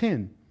 verse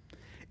 10.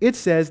 It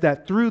says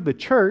that through the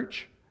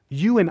church,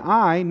 you and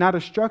I, not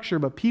a structure,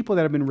 but people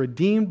that have been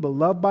redeemed,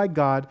 beloved by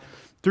God,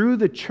 through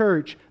the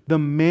church, the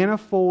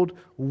manifold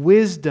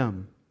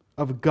wisdom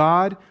of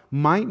God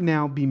might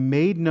now be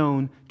made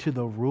known to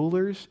the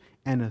rulers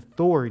and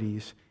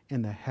authorities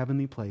in the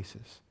heavenly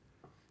places.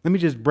 Let me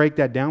just break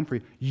that down for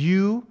you.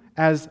 You,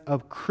 as a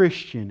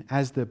Christian,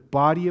 as the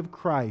body of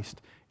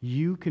Christ,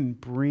 you can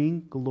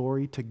bring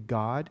glory to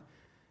God,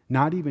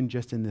 not even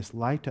just in this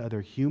life to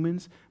other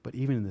humans, but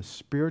even in the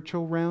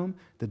spiritual realm,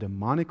 the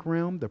demonic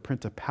realm, the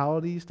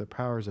principalities, the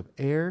powers of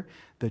air,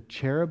 the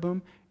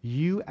cherubim.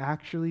 You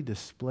actually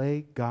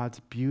display God's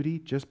beauty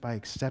just by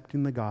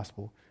accepting the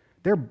gospel.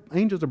 Their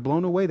angels are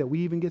blown away that we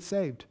even get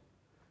saved.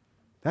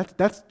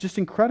 That's just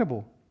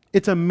incredible.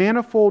 It's a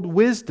manifold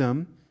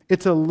wisdom.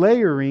 It's a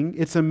layering.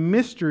 It's a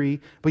mystery.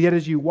 But yet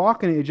as you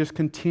walk in it, it just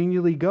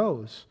continually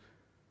goes.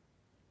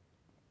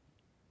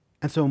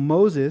 And so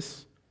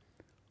Moses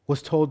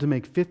was told to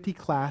make 50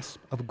 clasps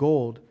of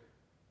gold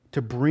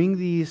to bring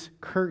these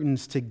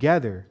curtains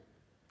together.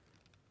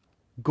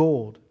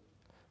 Gold.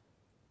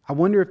 I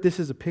wonder if this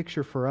is a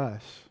picture for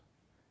us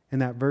in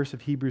that verse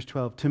of Hebrews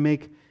 12, to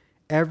make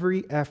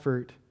every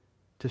effort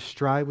to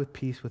strive with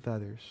peace with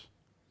others.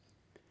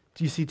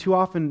 Do you see, too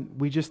often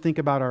we just think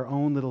about our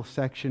own little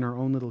section, our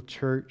own little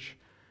church,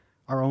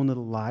 our own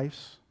little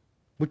lives,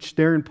 which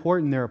they're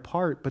important, they're a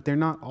part, but they're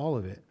not all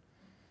of it.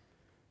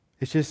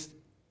 It's just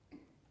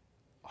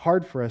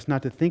hard for us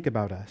not to think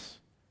about us.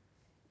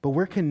 But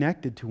we're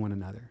connected to one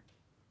another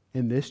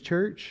in this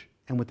church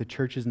and with the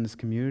churches in this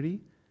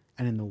community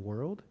and in the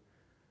world.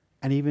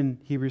 And even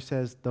Hebrews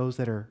says those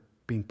that are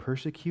being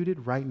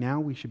persecuted right now,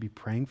 we should be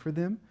praying for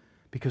them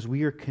because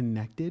we are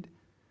connected.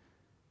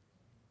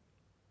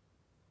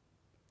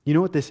 You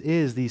know what this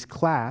is? These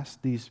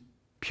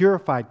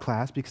purified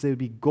class, because they would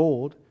be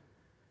gold,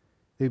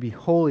 they would be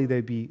holy,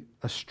 they'd be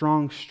a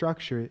strong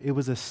structure. It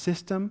was a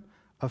system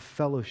of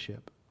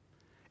fellowship.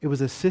 It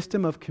was a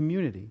system of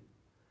community.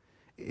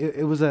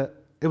 It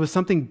was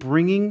something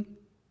bringing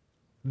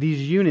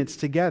these units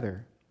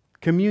together,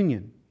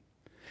 communion.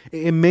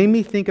 It made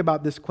me think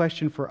about this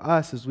question for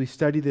us as we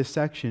study this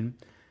section.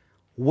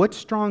 What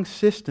strong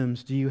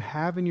systems do you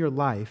have in your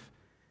life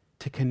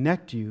to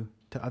connect you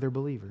to other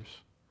believers?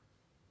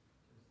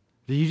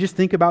 Do you just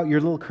think about your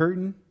little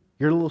curtain,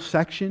 your little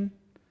section,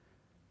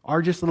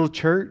 our just little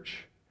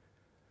church?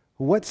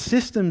 What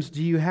systems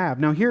do you have?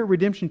 Now here at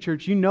Redemption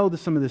Church, you know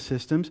some of the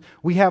systems.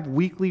 We have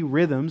weekly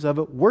rhythms of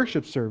a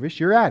worship service.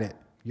 You're at it.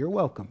 You're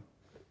welcome.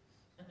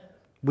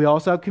 We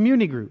also have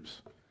community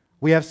groups.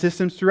 We have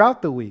systems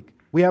throughout the week.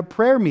 We have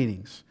prayer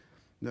meetings.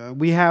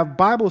 We have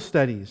Bible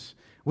studies.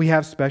 We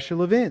have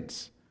special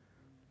events.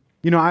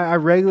 You know, I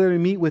regularly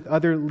meet with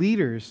other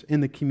leaders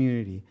in the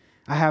community.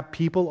 I have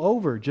people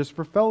over just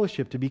for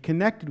fellowship, to be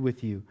connected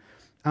with you.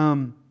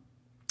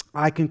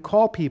 I can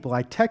call people.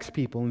 I text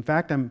people. In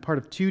fact, I'm part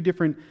of 2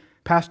 different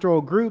pastoral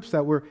groups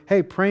that were,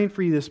 hey, praying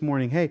for you this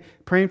morning. Hey,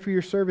 praying for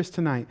your service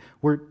tonight.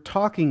 We're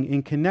talking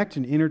and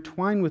connecting,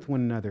 intertwined with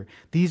one another.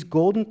 These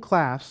golden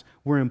clasps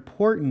were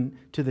important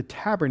to the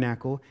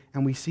tabernacle,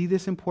 and we see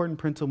this important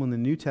principle in the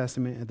New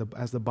Testament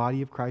as the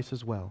body of Christ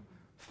as well.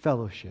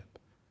 Fellowship,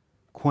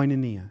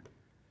 koinonia,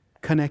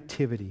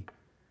 connectivity.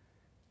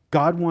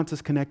 God wants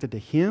us connected to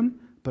Him,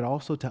 but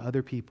also to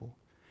other people.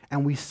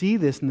 And we see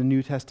this in the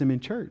New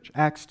Testament church,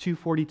 Acts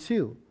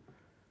 2:42.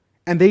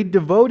 And they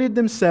devoted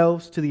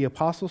themselves to the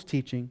apostles'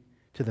 teaching,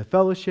 to the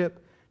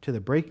fellowship, to the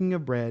breaking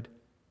of bread,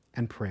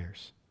 and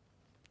prayers.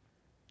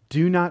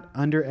 Do not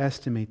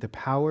underestimate the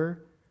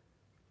power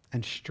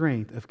and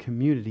strength of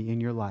community in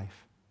your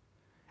life.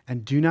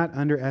 And do not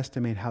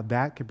underestimate how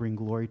that could bring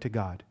glory to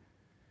God.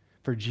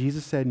 For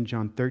Jesus said in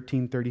John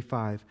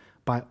 13:35,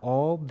 by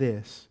all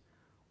this,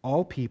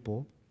 all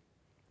people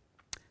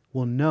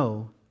will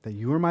know that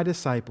you are my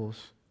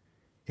disciples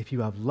if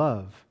you have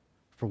love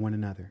for one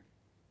another.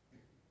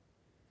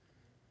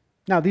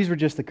 Now, these were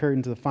just the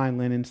curtains of the fine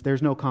linens.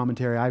 There's no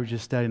commentary. I was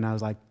just studying. I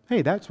was like,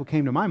 hey, that's what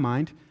came to my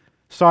mind.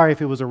 Sorry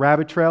if it was a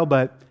rabbit trail,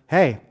 but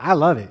hey, I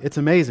love it. It's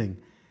amazing.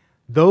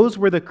 Those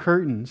were the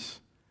curtains,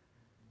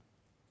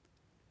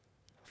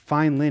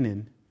 fine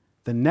linen.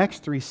 The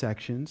next 3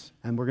 sections,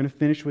 and we're going to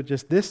finish with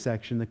just this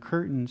section, the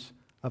curtains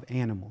of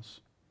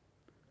animals.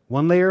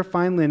 1 layer of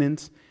fine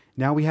linens.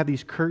 Now we have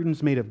these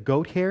curtains made of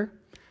goat hair,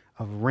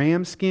 of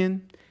ram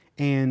skin,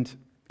 and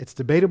it's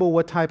debatable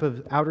what type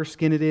of outer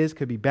skin it is.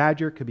 Could be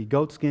badger, could be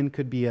goat skin,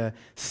 could be a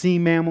sea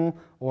mammal,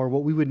 or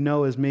what we would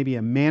know as maybe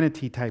a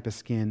manatee type of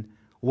skin.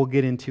 We'll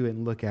get into it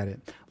and look at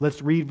it.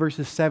 Let's read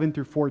verses 7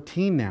 through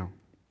 14 now.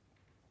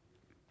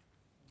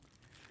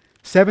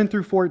 7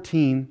 through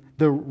 14,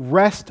 the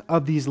rest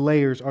of these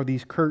layers are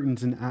these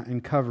curtains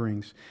and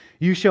coverings.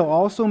 You shall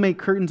also make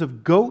curtains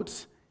of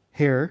goat's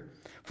hair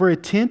for a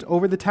tent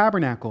over the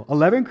tabernacle.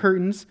 11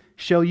 curtains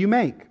shall you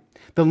make.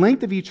 The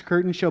length of each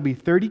curtain shall be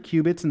 30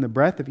 cubits, and the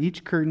breadth of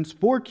each curtain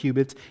 4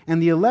 cubits, and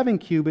the 11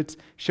 cubits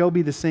shall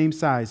be the same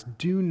size.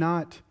 Do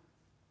not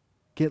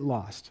get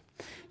lost.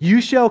 You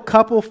shall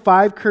couple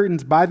 5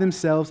 curtains by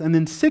themselves, and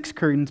then 6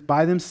 curtains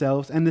by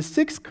themselves, and the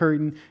 6th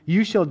curtain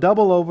you shall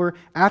double over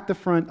at the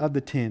front of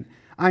the tent.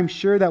 I'm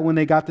sure that when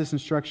they got this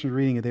instruction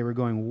reading it, they were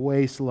going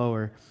way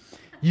slower.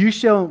 You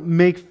shall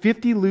make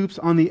 50 loops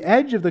on the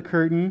edge of the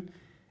curtain,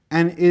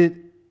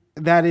 and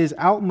that is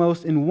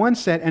outmost in one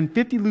set, and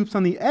 50 loops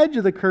on the edge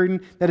of the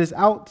curtain that is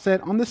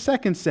outset on the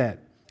second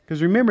set.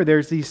 Because remember,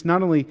 there's these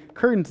not only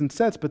curtains and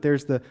sets, but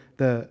there's the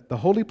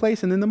holy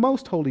place and then the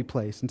most holy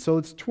place. And so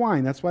it's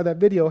twined. That's why that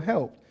video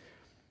helped.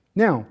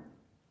 Now,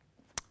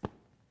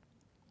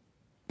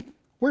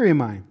 where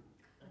am I? 11.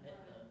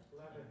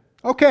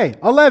 Okay,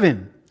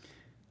 11.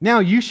 Now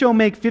you shall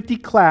make 50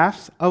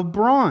 clasps of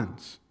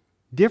bronze,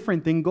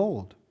 different than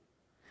gold.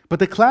 But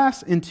the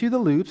clasp into the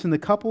loops and the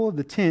couple of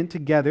the tent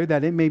together,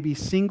 that it may be a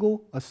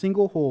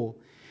single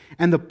whole.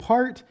 And the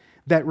part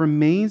that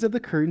remains of the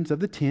curtains of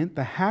the tent,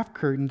 the half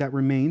curtain that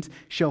remains,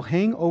 shall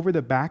hang over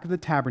the back of the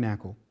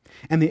tabernacle.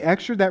 And the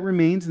extra that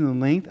remains in the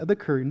length of the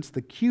curtains,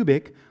 the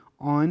cubic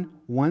on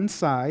one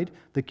side,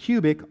 the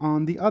cubic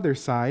on the other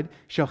side,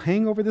 shall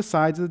hang over the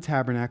sides of the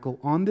tabernacle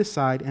on this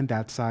side and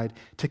that side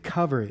to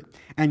cover it.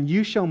 And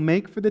you shall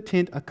make for the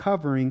tent a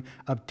covering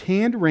of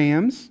tanned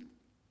rams,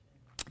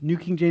 New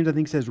King James, I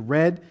think, says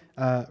red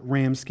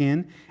ram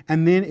skin.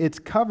 And then it's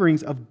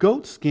coverings of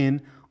goat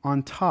skin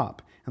on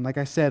top. And like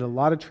I said, a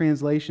lot of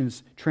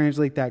translations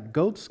translate that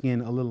goat skin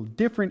a little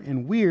different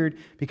and weird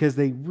because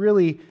they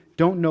really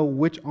don't know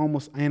which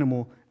almost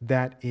animal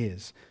that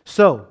is.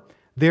 So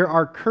there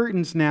are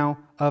curtains now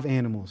of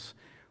animals.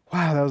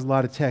 Wow, that was a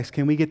lot of text.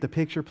 Can we get the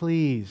picture,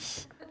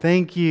 please?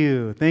 Thank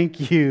you.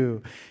 Thank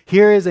you.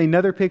 Here is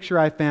another picture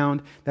I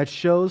found that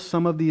shows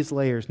some of these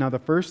layers. Now, the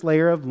first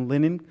layer of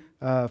linen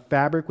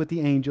fabric with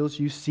the angels,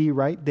 you see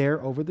right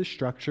there over the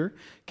structure.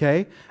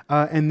 Okay?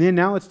 And then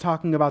now it's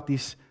talking about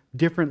these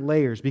different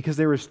layers because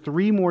there was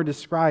 3 more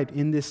described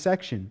in this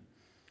section.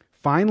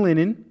 Fine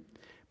linen,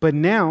 but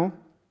now,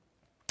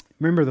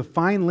 remember the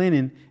fine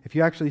linen, if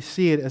you actually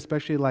see it,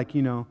 especially like,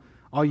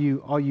 all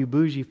you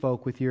bougie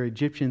folk with your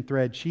Egyptian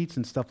thread sheets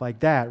and stuff like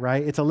that,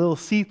 right? It's a little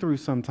see-through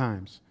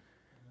sometimes,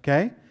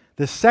 okay?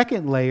 The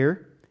second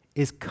layer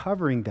is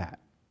covering that.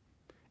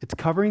 It's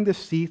covering the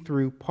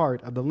see-through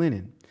part of the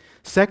linen.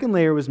 Second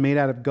layer was made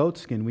out of goat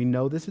skin. We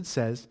know this, it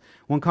says.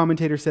 One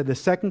commentator said the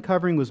second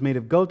covering was made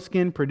of goat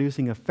skin,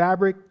 producing a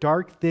fabric,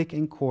 dark, thick,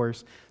 and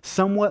coarse,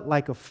 somewhat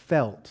like a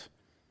felt.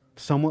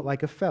 Somewhat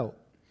like a felt.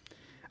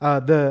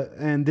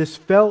 And this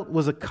felt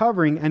was a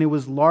covering, and it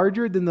was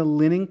larger than the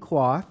linen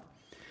cloth.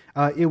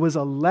 It was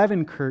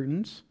 11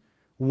 curtains,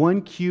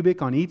 1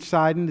 cubit on each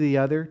side and the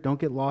other. Don't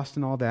get lost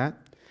in all that.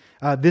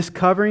 This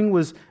covering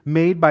was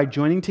made by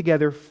joining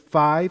together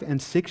 5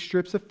 and 6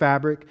 strips of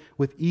fabric,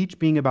 with each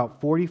being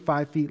about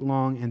 45 feet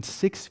long and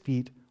 6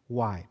 feet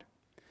wide.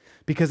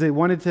 Because they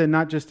wanted to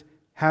not just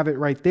have it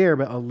right there,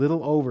 but a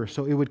little over.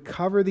 So it would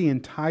cover the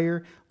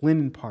entire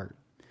linen part.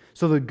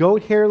 So the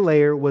goat hair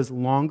layer was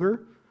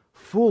longer,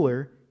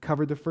 fuller,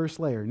 covered the first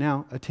layer.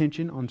 Now,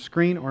 attention on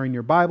screen or in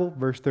your Bible,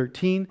 verse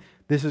 13.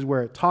 This is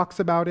where it talks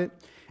about it.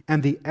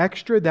 And the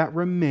extra that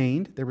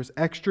remained, there was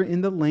extra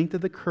in the length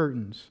of the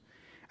curtains,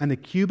 and the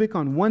cubic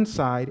on one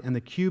side and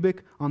the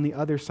cubic on the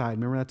other side.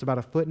 Remember, that's about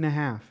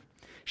 1.5 feet.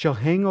 Shall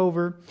hang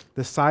over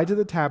the sides of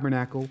the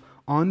tabernacle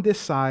on this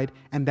side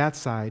and that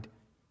side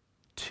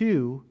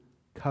to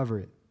cover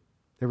it.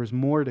 There was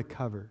more to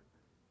cover.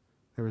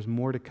 There was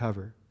more to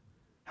cover.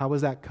 How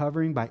was that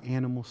covering? By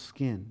animal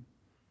skin.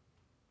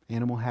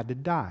 Animal had to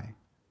die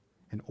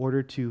in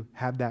order to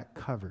have that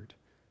covered.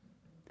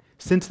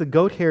 Since the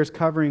goat hair's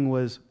covering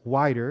was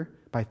wider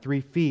by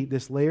 3 feet,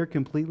 this layer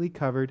completely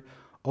covered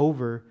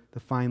over the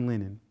fine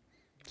linen.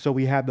 So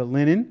we have the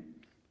linen,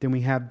 then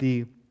we have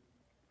the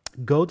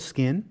goat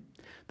skin.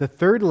 The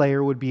third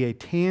layer would be a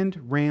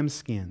tanned ram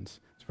skins.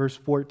 It's verse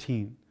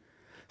 14.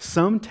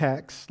 Some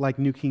texts, like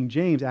New King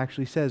James,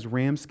 actually says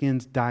ram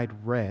skins dyed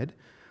red,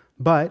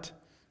 but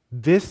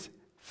this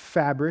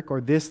fabric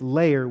or this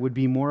layer would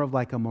be more of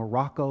like a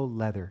Morocco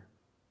leather.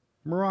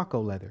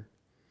 Morocco leather.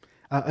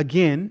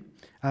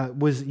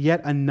 Was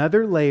yet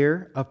another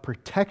layer of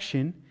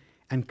protection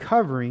and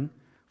covering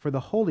for the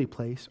holy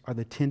place, or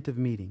the tent of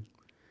meeting.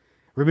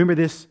 Remember,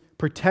 this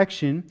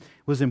protection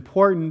was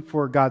important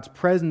for God's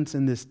presence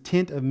in this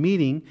tent of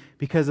meeting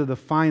because of the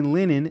fine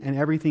linen and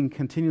everything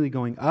continually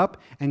going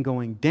up and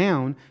going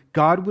down.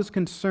 God was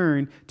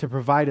concerned to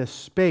provide a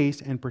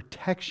space and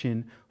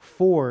protection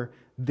for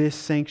this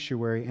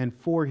sanctuary and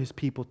for His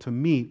people to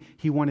meet.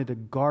 He wanted to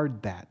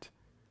guard that.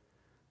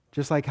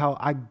 Just like how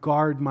I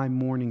guard my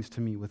mornings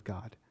to meet with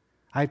God.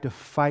 I have to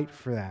fight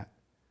for that.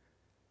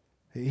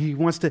 He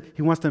wants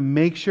to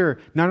make sure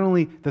not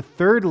only the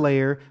third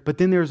layer, but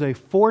then there's a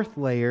fourth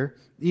layer,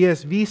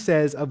 ESV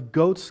says, of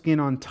goat skin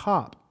on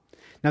top.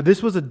 Now,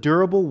 this was a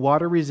durable,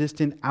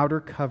 water-resistant outer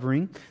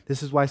covering.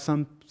 This is why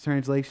some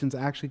translations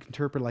actually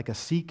interpret like a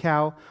sea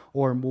cow,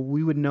 or what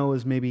we would know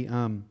as maybe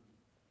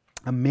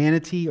a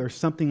manatee or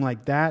something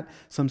like that.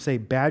 Some say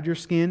badger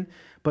skin.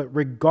 But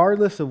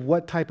regardless of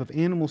what type of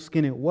animal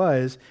skin it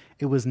was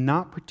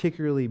not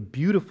particularly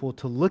beautiful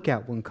to look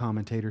at, one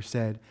commentator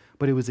said,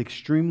 but it was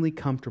extremely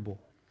comfortable.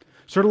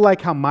 Sort of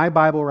like how my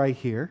Bible right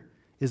here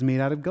is made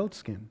out of goat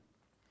skin.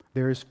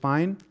 There is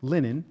fine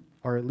linen,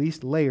 or at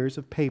least layers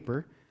of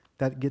paper,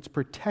 that gets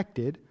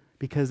protected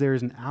because there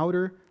is an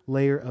outer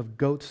layer of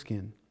goat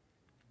skin.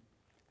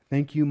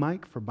 Thank you,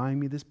 Mike, for buying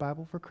me this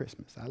Bible for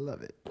Christmas. I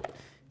love it. It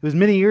was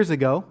many years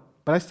ago,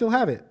 but I still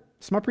have it.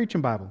 It's my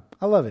preaching Bible.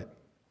 I love it.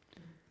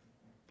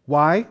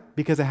 Why?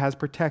 Because it has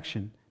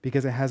protection.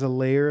 Because it has a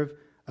layer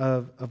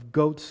of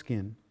goat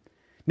skin.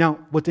 Now,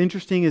 what's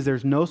interesting is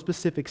there's no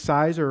specific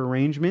size or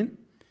arrangement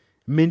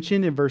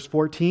mentioned in verse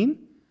 14.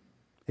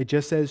 It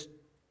just says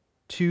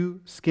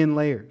 2 skin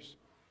layers.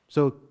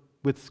 So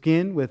with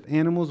skin, with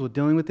animals, with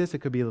dealing with this, it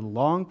could be a little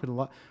long.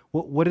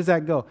 What does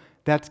that go?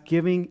 That's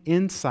giving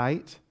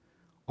insight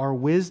or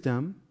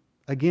wisdom,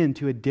 again,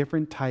 to a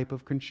different type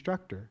of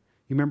constructor.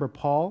 You remember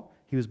Paul?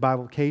 He was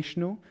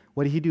bivocational.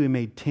 What did he do? He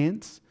made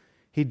tents.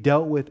 He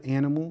dealt with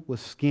animal, with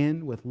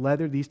skin, with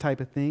leather, these type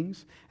of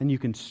things. And you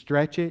can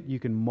stretch it, you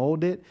can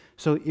mold it.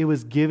 So it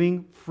was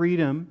giving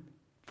freedom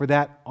for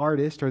that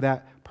artist or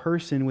that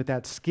person with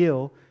that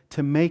skill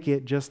to make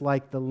it just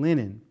like the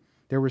linen.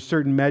 There were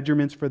certain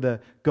measurements for the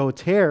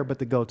goat's hair, but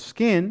the goat's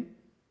skin,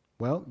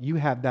 well, you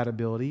have that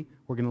ability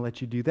we're going to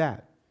let you do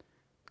that.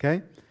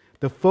 Okay?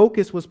 The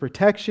focus was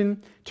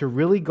protection to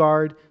really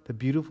guard the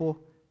beautiful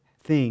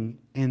thing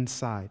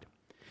inside.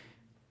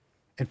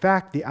 In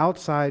fact, the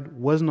outside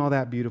wasn't all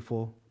that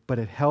beautiful, but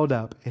it held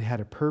up. It had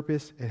a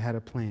purpose. It had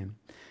a plan.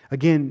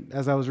 Again,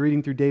 as I was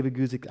reading through David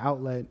Guzik's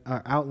outline,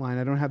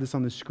 I don't have this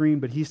on the screen,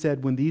 but he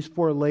said when these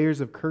 4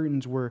 layers of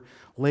curtains were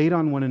laid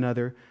on one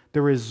another,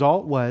 the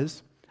result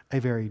was a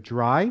very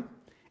dry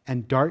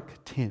and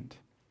dark tint.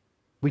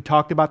 We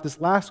talked about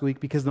this last week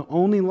because the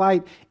only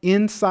light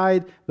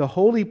inside the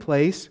holy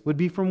place would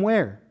be from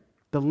where?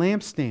 The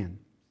lampstand,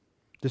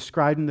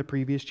 described in the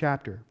previous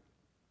chapter.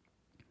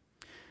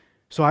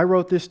 So I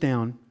wrote this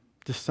down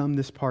to sum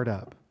this part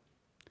up.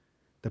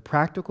 The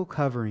practical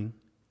covering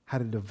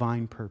had a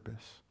divine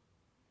purpose.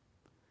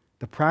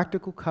 The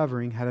practical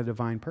covering had a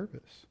divine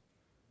purpose.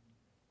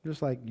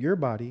 Just like your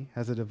body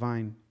has a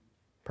divine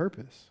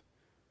purpose,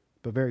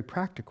 but very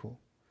practical.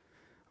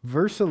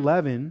 Verse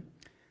 11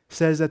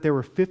 says that there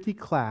were 50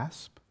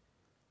 clasps,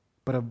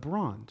 but of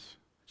bronze.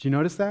 Did you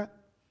notice that?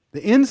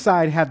 The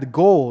inside had the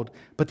gold,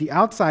 but the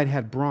outside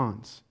had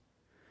bronze.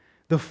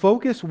 The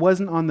focus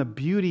wasn't on the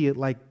beauty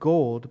like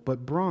gold,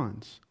 but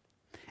bronze.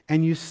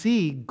 And you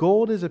see,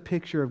 gold is a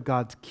picture of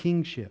God's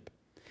kingship,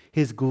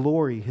 His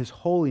glory, His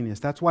holiness.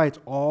 That's why it's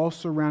all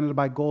surrounded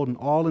by gold and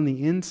all in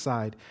the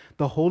inside.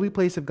 The holy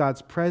place of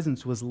God's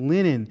presence was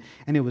linen,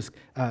 and it was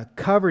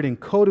covered and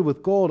coated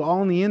with gold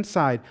all on the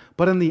inside.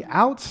 But on the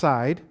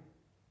outside,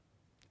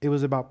 it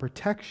was about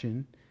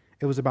protection.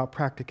 It was about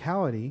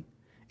practicality.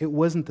 It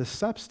wasn't the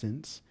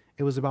substance.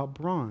 It was about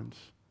bronze.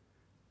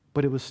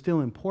 But it was still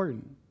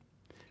important.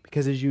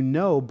 Because as you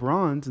know,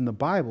 bronze in the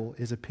Bible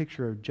is a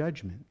picture of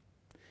judgment.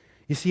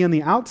 You see, on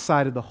the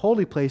outside of the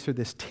holy place, or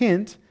this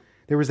tent,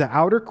 there was an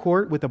outer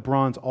court with a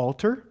bronze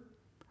altar,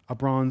 a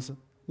bronze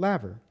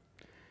laver.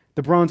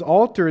 The bronze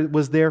altar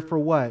was there for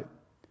what?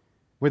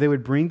 Where they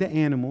would bring the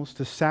animals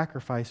to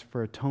sacrifice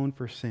for atone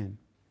for sin.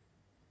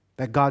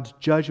 That God's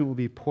judgment would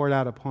be poured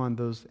out upon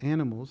those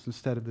animals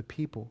instead of the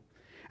people.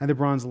 And the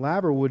bronze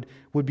laver would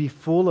be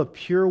full of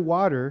pure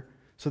water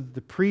so that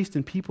the priest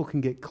and people can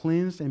get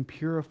cleansed and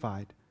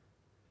purified.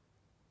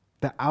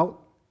 The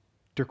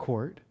outer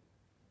court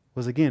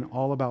was, again,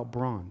 all about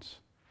bronze.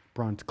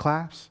 Bronze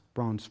clasps,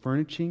 bronze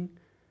furnishing.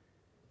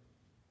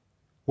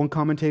 One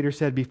commentator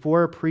said,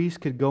 before a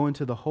priest could go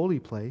into the holy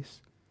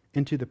place,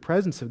 into the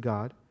presence of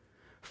God,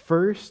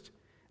 first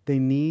they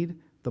need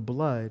the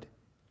blood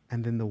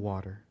and then the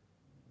water.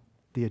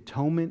 The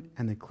atonement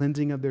and the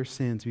cleansing of their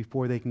sins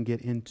before they can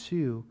get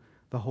into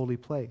the holy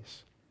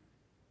place.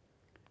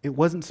 It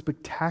wasn't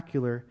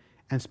spectacular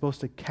and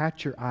supposed to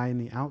catch your eye in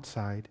the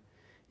outside.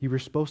 You were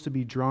supposed to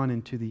be drawn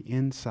into the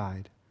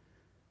inside,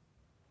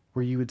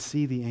 where you would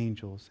see the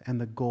angels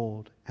and the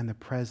gold and the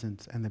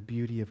presence and the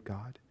beauty of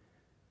God.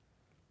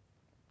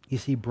 You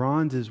see,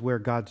 bronze is where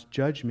God's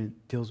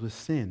judgment deals with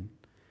sin.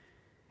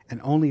 And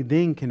only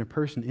then can a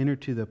person enter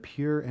to the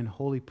pure and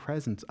holy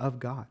presence of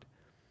God.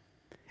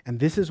 And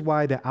this is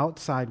why the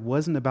outside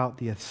wasn't about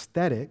the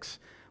aesthetics,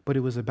 but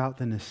it was about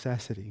the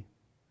necessity.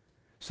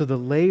 So the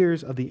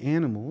layers of the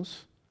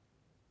animals,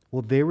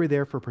 well, they were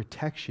there for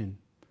protection,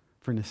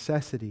 for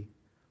necessity,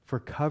 for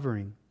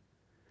covering.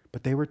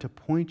 But they were to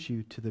point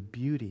you to the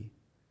beauty.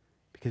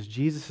 Because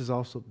Jesus is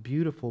also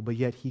beautiful, but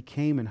yet He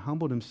came and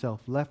humbled Himself,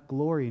 left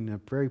glory in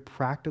a very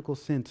practical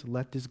sense,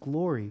 left His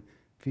glory,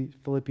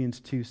 Philippians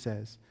 2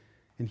 says,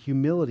 in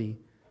humility,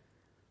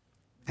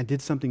 and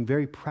did something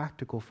very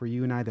practical for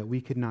you and I that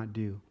we could not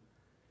do.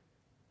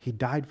 He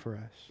died for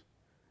us.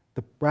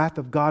 The wrath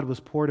of God was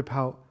poured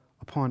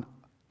upon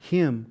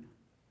Him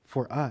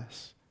for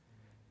us.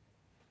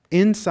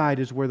 Inside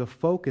is where the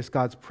focus,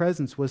 God's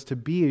presence, was to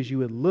be as you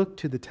would look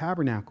to the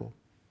tabernacle.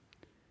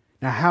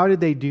 Now, how did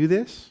they do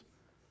this?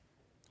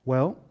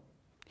 Well,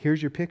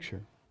 here's your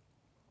picture.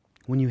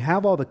 When you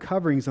have all the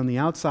coverings on the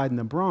outside in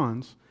the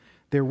bronze,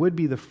 there would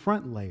be the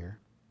front layer.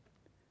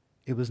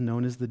 It was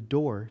known as the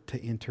door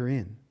to enter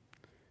in.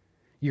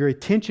 Your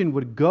attention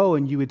would go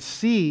and you would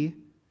see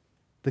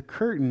the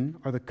curtain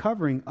or the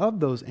covering of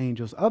those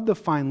angels, of the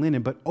fine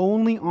linen, but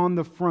only on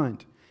the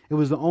front. It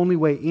was the only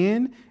way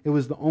in, it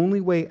was the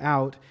only way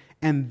out,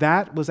 and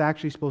that was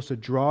actually supposed to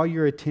draw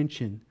your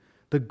attention.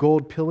 The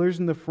gold pillars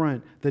in the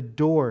front, the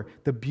door,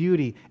 the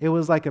beauty. It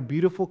was like a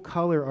beautiful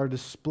color or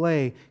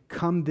display.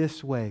 Come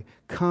this way.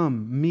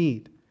 Come,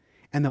 meet.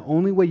 And the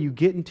only way you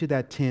get into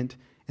that tent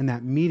and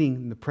that meeting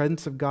in the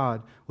presence of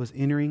God was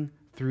entering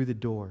through the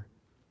door.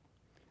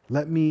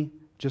 Let me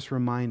just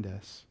remind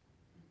us,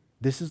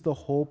 this is the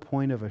whole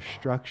point of a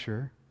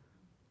structure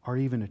or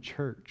even a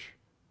church,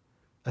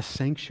 a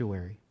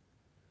sanctuary,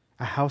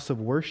 a house of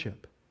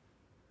worship.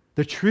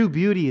 The true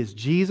beauty is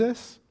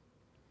Jesus,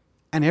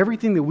 and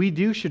everything that we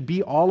do should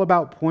be all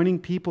about pointing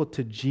people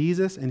to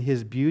Jesus and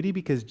His beauty,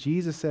 because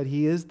Jesus said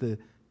He is the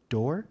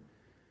door.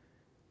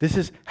 This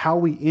is how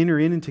we enter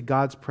into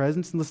God's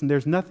presence. And listen,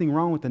 there's nothing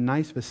wrong with a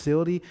nice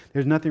facility.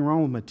 There's nothing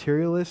wrong with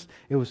materialists.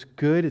 It was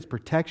good. It's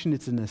protection.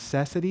 It's a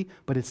necessity,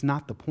 but it's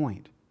not the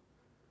point.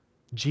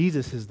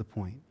 Jesus is the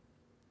point.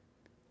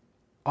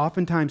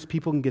 Oftentimes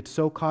people can get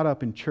so caught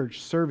up in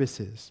church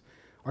services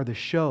or the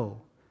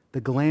show,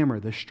 the glamour,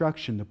 the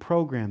structure, the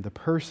program, the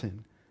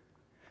person.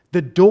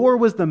 The door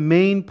was the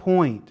main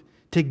point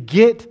to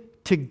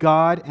get to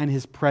God and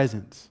His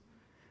presence.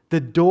 The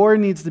door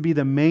needs to be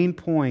the main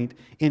point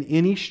in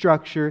any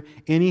structure,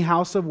 any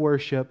house of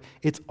worship.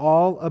 It's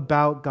all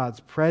about God's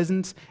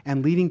presence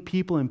and leading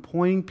people and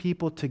pointing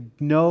people to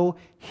know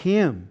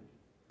Him.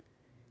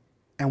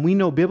 And we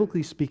know,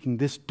 biblically speaking,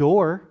 this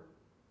door,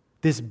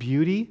 this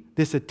beauty,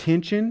 this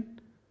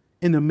attention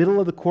in the middle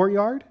of the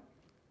courtyard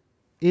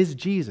is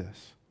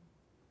Jesus.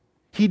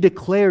 He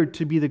declared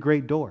to be the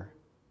great door.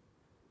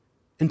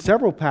 In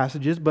several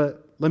passages,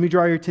 but let me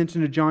draw your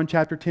attention to John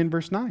chapter 10,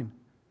 verse 9.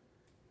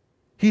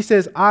 He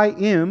says, I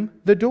am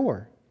the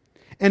door.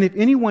 And if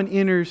anyone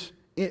enters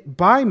it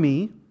by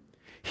me,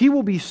 he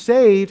will be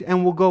saved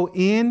and will go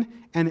in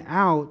and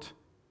out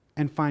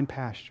and find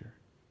pasture.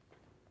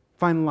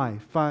 Find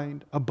life,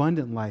 find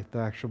abundant life, the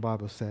actual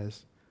Bible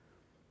says.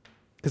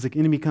 Because the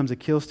enemy comes to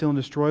kill, steal, and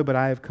destroy, but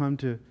I have come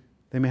to,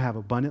 they may have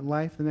abundant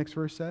life, the next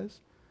verse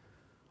says.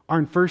 Or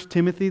in 1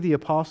 Timothy, the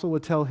apostle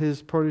would tell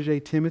his protege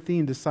Timothy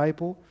and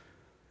disciple,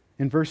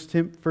 in 1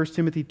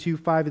 Timothy 2,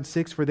 5, and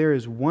 6, for there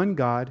is one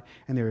God,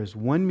 and there is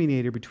one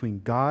mediator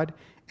between God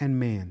and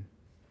man,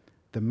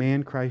 the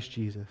man Christ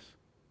Jesus.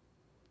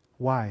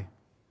 Why?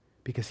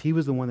 Because He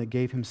was the one that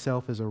gave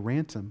Himself as a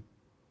ransom.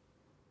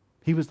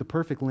 He was the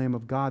perfect Lamb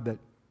of God that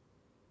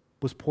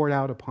was poured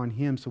out upon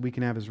Him so we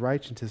can have His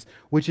righteousness,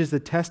 which is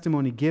the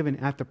testimony given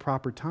at the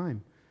proper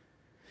time.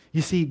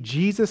 You see,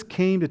 Jesus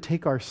came to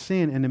take our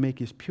sin and to make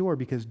us pure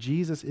because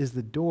Jesus is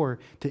the door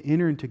to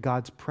enter into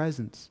God's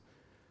presence.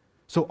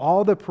 So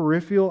all the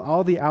peripheral,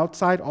 all the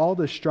outside, all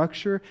the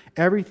structure,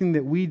 everything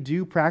that we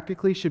do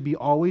practically should be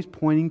always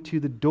pointing to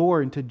the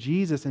door and to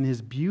Jesus and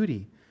His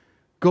beauty.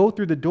 Go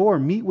through the door,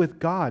 meet with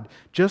God,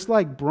 just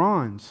like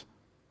bronze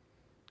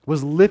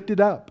was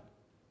lifted up.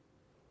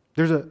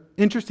 There's an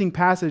interesting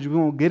passage, we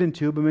won't get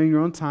into it, but maybe in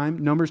your own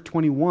time, Numbers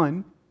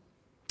 21.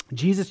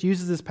 Jesus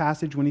uses this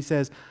passage when He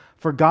says,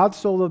 for God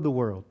so loved the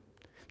world,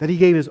 that He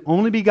gave His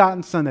only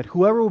begotten Son, that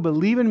whoever will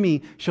believe in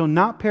Me shall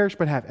not perish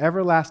but have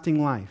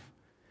everlasting life.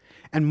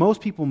 And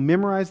most people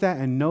memorize that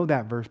and know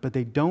that verse, but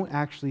they don't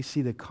actually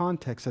see the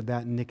context of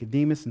that in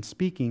Nicodemus and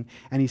speaking.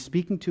 And he's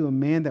speaking to a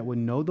man that would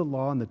know the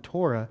law and the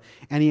Torah.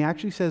 And he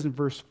actually says in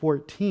verse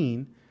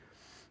 14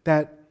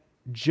 that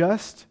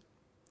just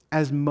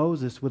as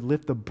Moses would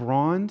lift the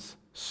bronze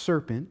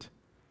serpent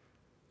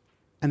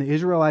and the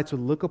Israelites would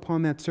look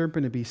upon that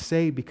serpent and be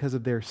saved because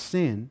of their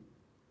sin,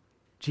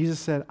 Jesus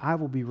said, I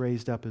will be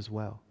raised up as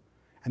well.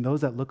 And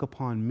those that look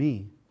upon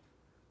Me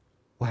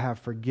will have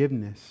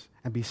forgiveness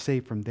and be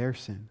saved from their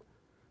sin.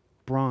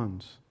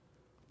 Bronze,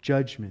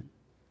 judgment,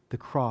 the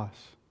cross.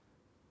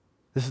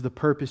 This is the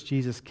purpose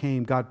Jesus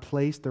came. God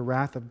placed the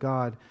wrath of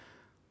God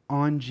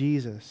on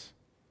Jesus.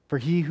 For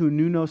He who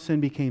knew no sin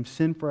became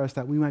sin for us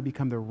that we might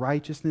become the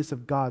righteousness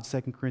of God,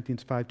 2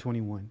 Corinthians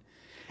 5:21.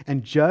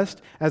 And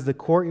just as the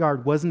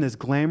courtyard wasn't as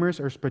glamorous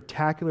or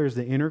spectacular as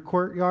the inner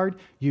courtyard,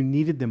 you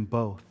needed them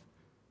both.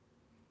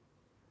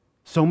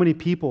 So many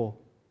people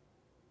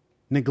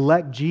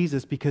neglect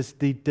Jesus because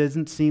it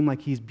doesn't seem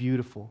like He's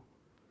beautiful.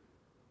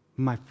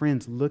 My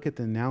friends, look at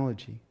the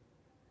analogy.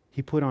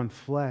 He put on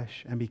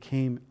flesh and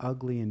became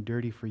ugly and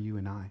dirty for you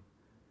and I.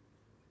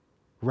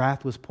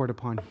 Wrath was poured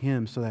upon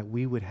Him so that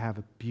we would have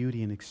a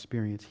beauty and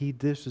experience.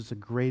 This is a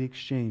great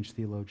exchange,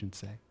 theologians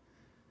say.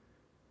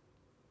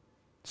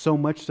 So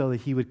much so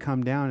that He would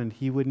come down and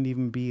He wouldn't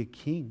even be a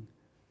king.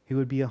 He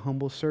would be a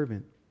humble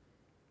servant.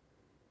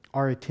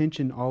 Our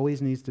attention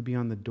always needs to be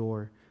on the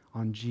door,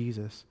 on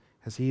Jesus.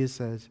 As He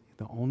says,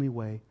 the only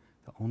way,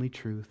 the only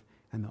truth,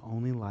 and the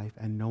only life,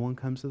 and no one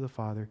comes to the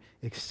Father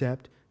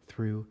except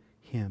through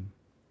Him.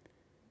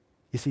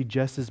 You see,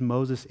 just as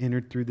Moses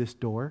entered through this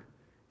door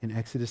in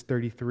Exodus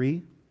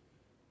 33,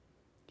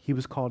 he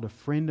was called a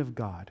friend of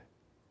God.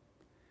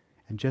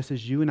 And just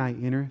as you and I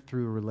enter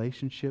through a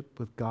relationship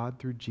with God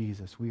through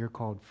Jesus, we are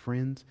called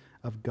friends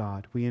of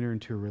God. We enter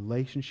into a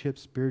relationship,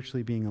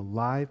 spiritually being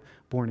alive,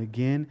 born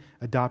again,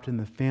 adopted in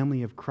the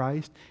family of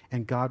Christ,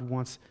 and God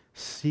wants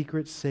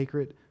secret,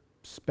 sacred,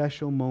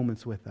 special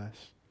moments with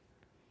us.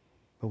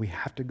 But we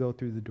have to go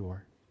through the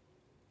door.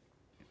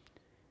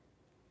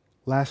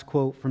 Last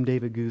quote from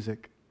David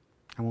Guzik,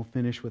 and we'll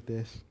finish with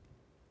this.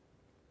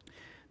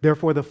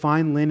 Therefore, the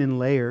fine linen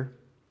layer,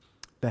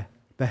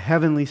 the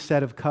heavenly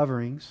set of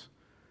coverings,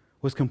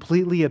 was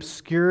completely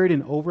obscured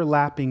and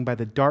overlapping by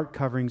the dark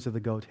coverings of the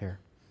goat hair.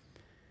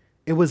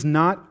 It was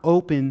not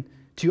open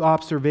to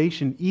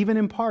observation, even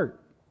in part.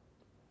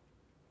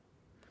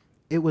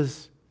 It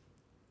was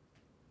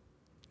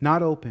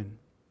not open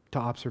to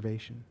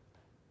observation.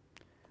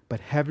 But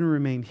heaven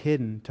remained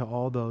hidden to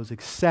all those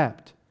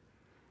except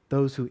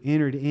those who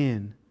entered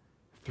in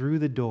through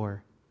the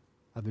door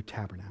of the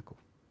tabernacle.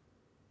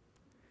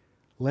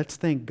 Let's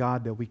thank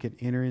God that we could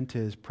enter into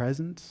His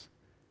presence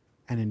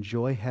and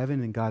enjoy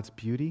heaven and God's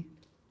beauty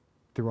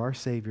through our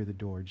Savior, the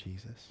door,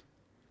 Jesus.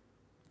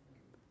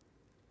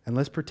 And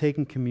let's partake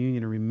in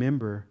communion and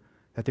remember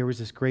that there was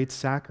this great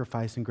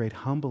sacrifice and great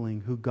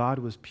humbling, who God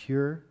was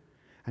pure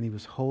and he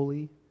was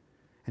holy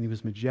and he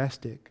was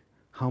majestic,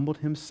 humbled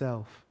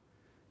himself,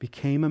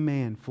 became a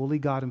man, fully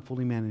God and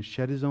fully man, and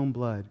shed his own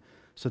blood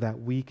so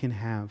that we can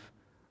have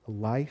a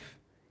life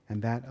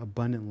and that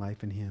abundant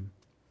life in him.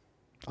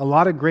 A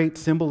lot of great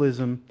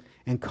symbolism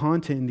and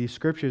content in these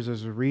scriptures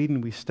as we read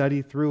and we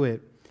study through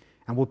it.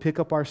 And we'll pick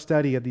up our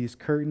study of these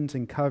curtains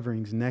and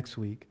coverings next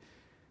week.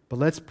 But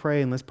let's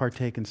pray and let's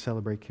partake and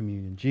celebrate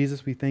communion.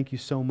 Jesus, we thank you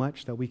so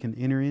much that we can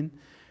enter in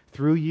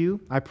through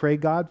you. I pray,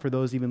 God, for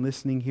those even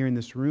listening here in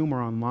this room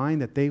or online,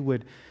 that they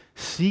would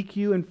seek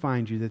you and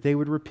find you, that they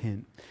would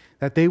repent,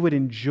 that they would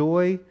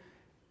enjoy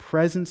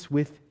presence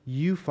with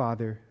you,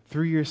 Father,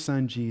 through your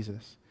Son,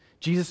 Jesus.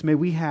 Jesus, may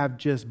we have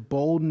just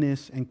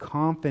boldness and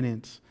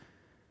confidence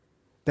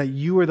that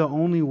you are the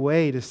only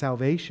way to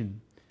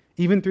salvation.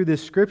 Even through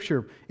this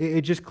scripture,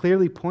 it just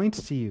clearly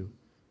points to you.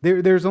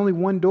 There's only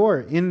one door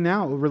in and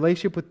out, a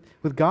relationship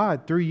with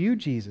God through you,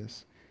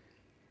 Jesus.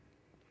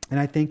 And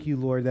I thank you,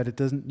 Lord, that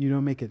you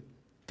don't make it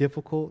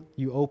difficult.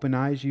 You open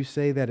eyes. You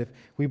say that if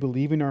we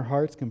believe in our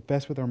hearts,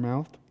 confess with our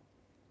mouth,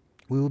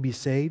 we will be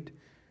saved.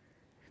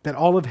 That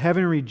all of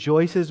heaven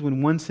rejoices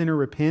when one sinner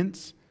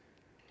repents.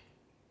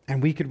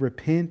 And we could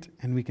repent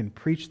and we can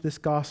preach this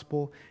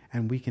gospel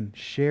and we can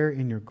share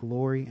in your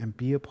glory and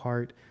be a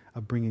part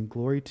of bringing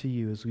glory to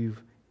you as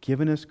you've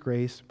given us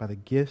grace by the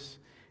gifts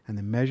and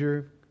the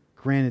measure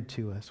granted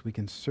to us. We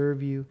can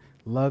serve you,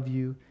 love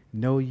you,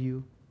 know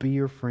you, be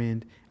your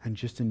friend, and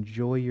just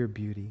enjoy your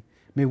beauty.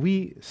 May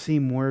we see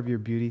more of your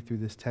beauty through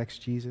this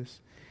text,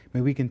 Jesus.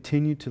 May we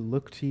continue to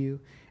look to you.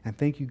 And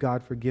thank you,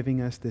 God, for giving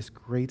us this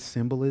great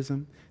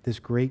symbolism, this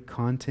great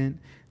content,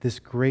 this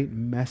great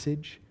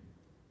message.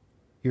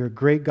 You're a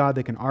great God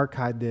that can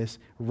archive this,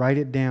 write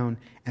it down,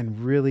 and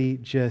really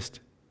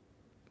just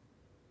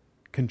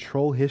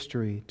control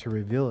history to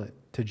reveal it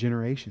to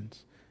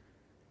generations.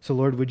 So,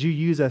 Lord, would you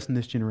use us in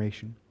this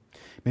generation?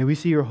 May we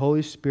see your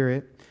Holy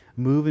Spirit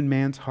move in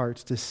man's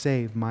hearts to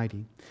save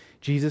mighty.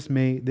 Jesus,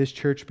 may this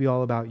church be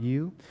all about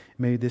you.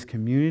 May this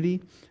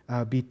community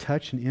be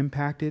touched and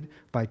impacted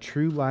by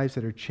true lives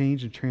that are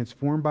changed and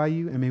transformed by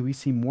you. And may we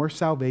see more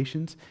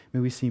salvations. May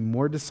we see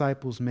more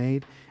disciples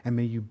made. And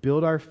may you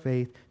build our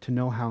faith to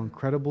know how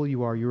incredible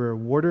you are. You're a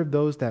rewarder of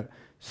those that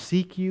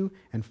seek you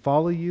and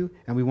follow you.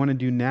 And we want to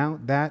do now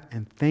that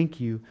and thank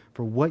you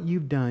for what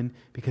you've done,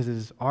 because it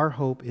is our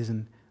hope is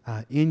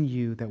in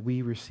you that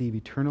we receive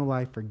eternal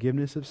life,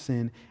 forgiveness of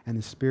sin, and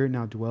the Spirit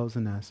now dwells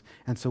in us.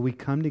 And so we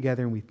come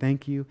together and we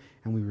thank you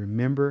and we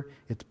remember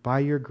it's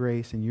by your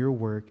grace and your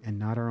work and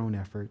not our own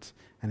efforts.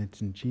 And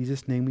it's in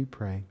Jesus' name we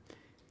pray.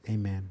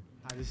 Amen.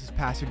 Hi, this is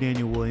Pastor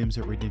Daniel Williams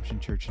at Redemption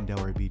Church in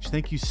Delray Beach.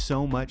 Thank you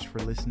so much for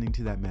listening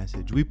to that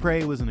message. We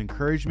pray it was an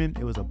encouragement,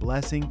 it was a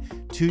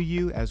blessing to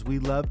you as we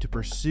love to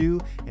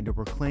pursue and to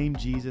proclaim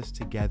Jesus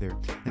together.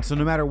 And so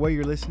no matter where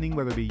you're listening,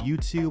 whether it be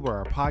YouTube or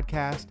our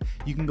podcast,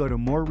 you can go to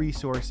more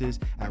resources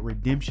at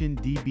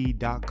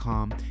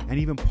redemptiondb.com and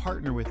even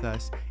partner with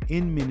us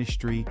in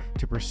ministry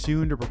to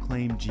pursue and to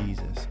proclaim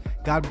Jesus.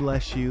 God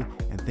bless you,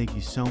 and thank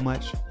you so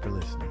much for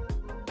listening.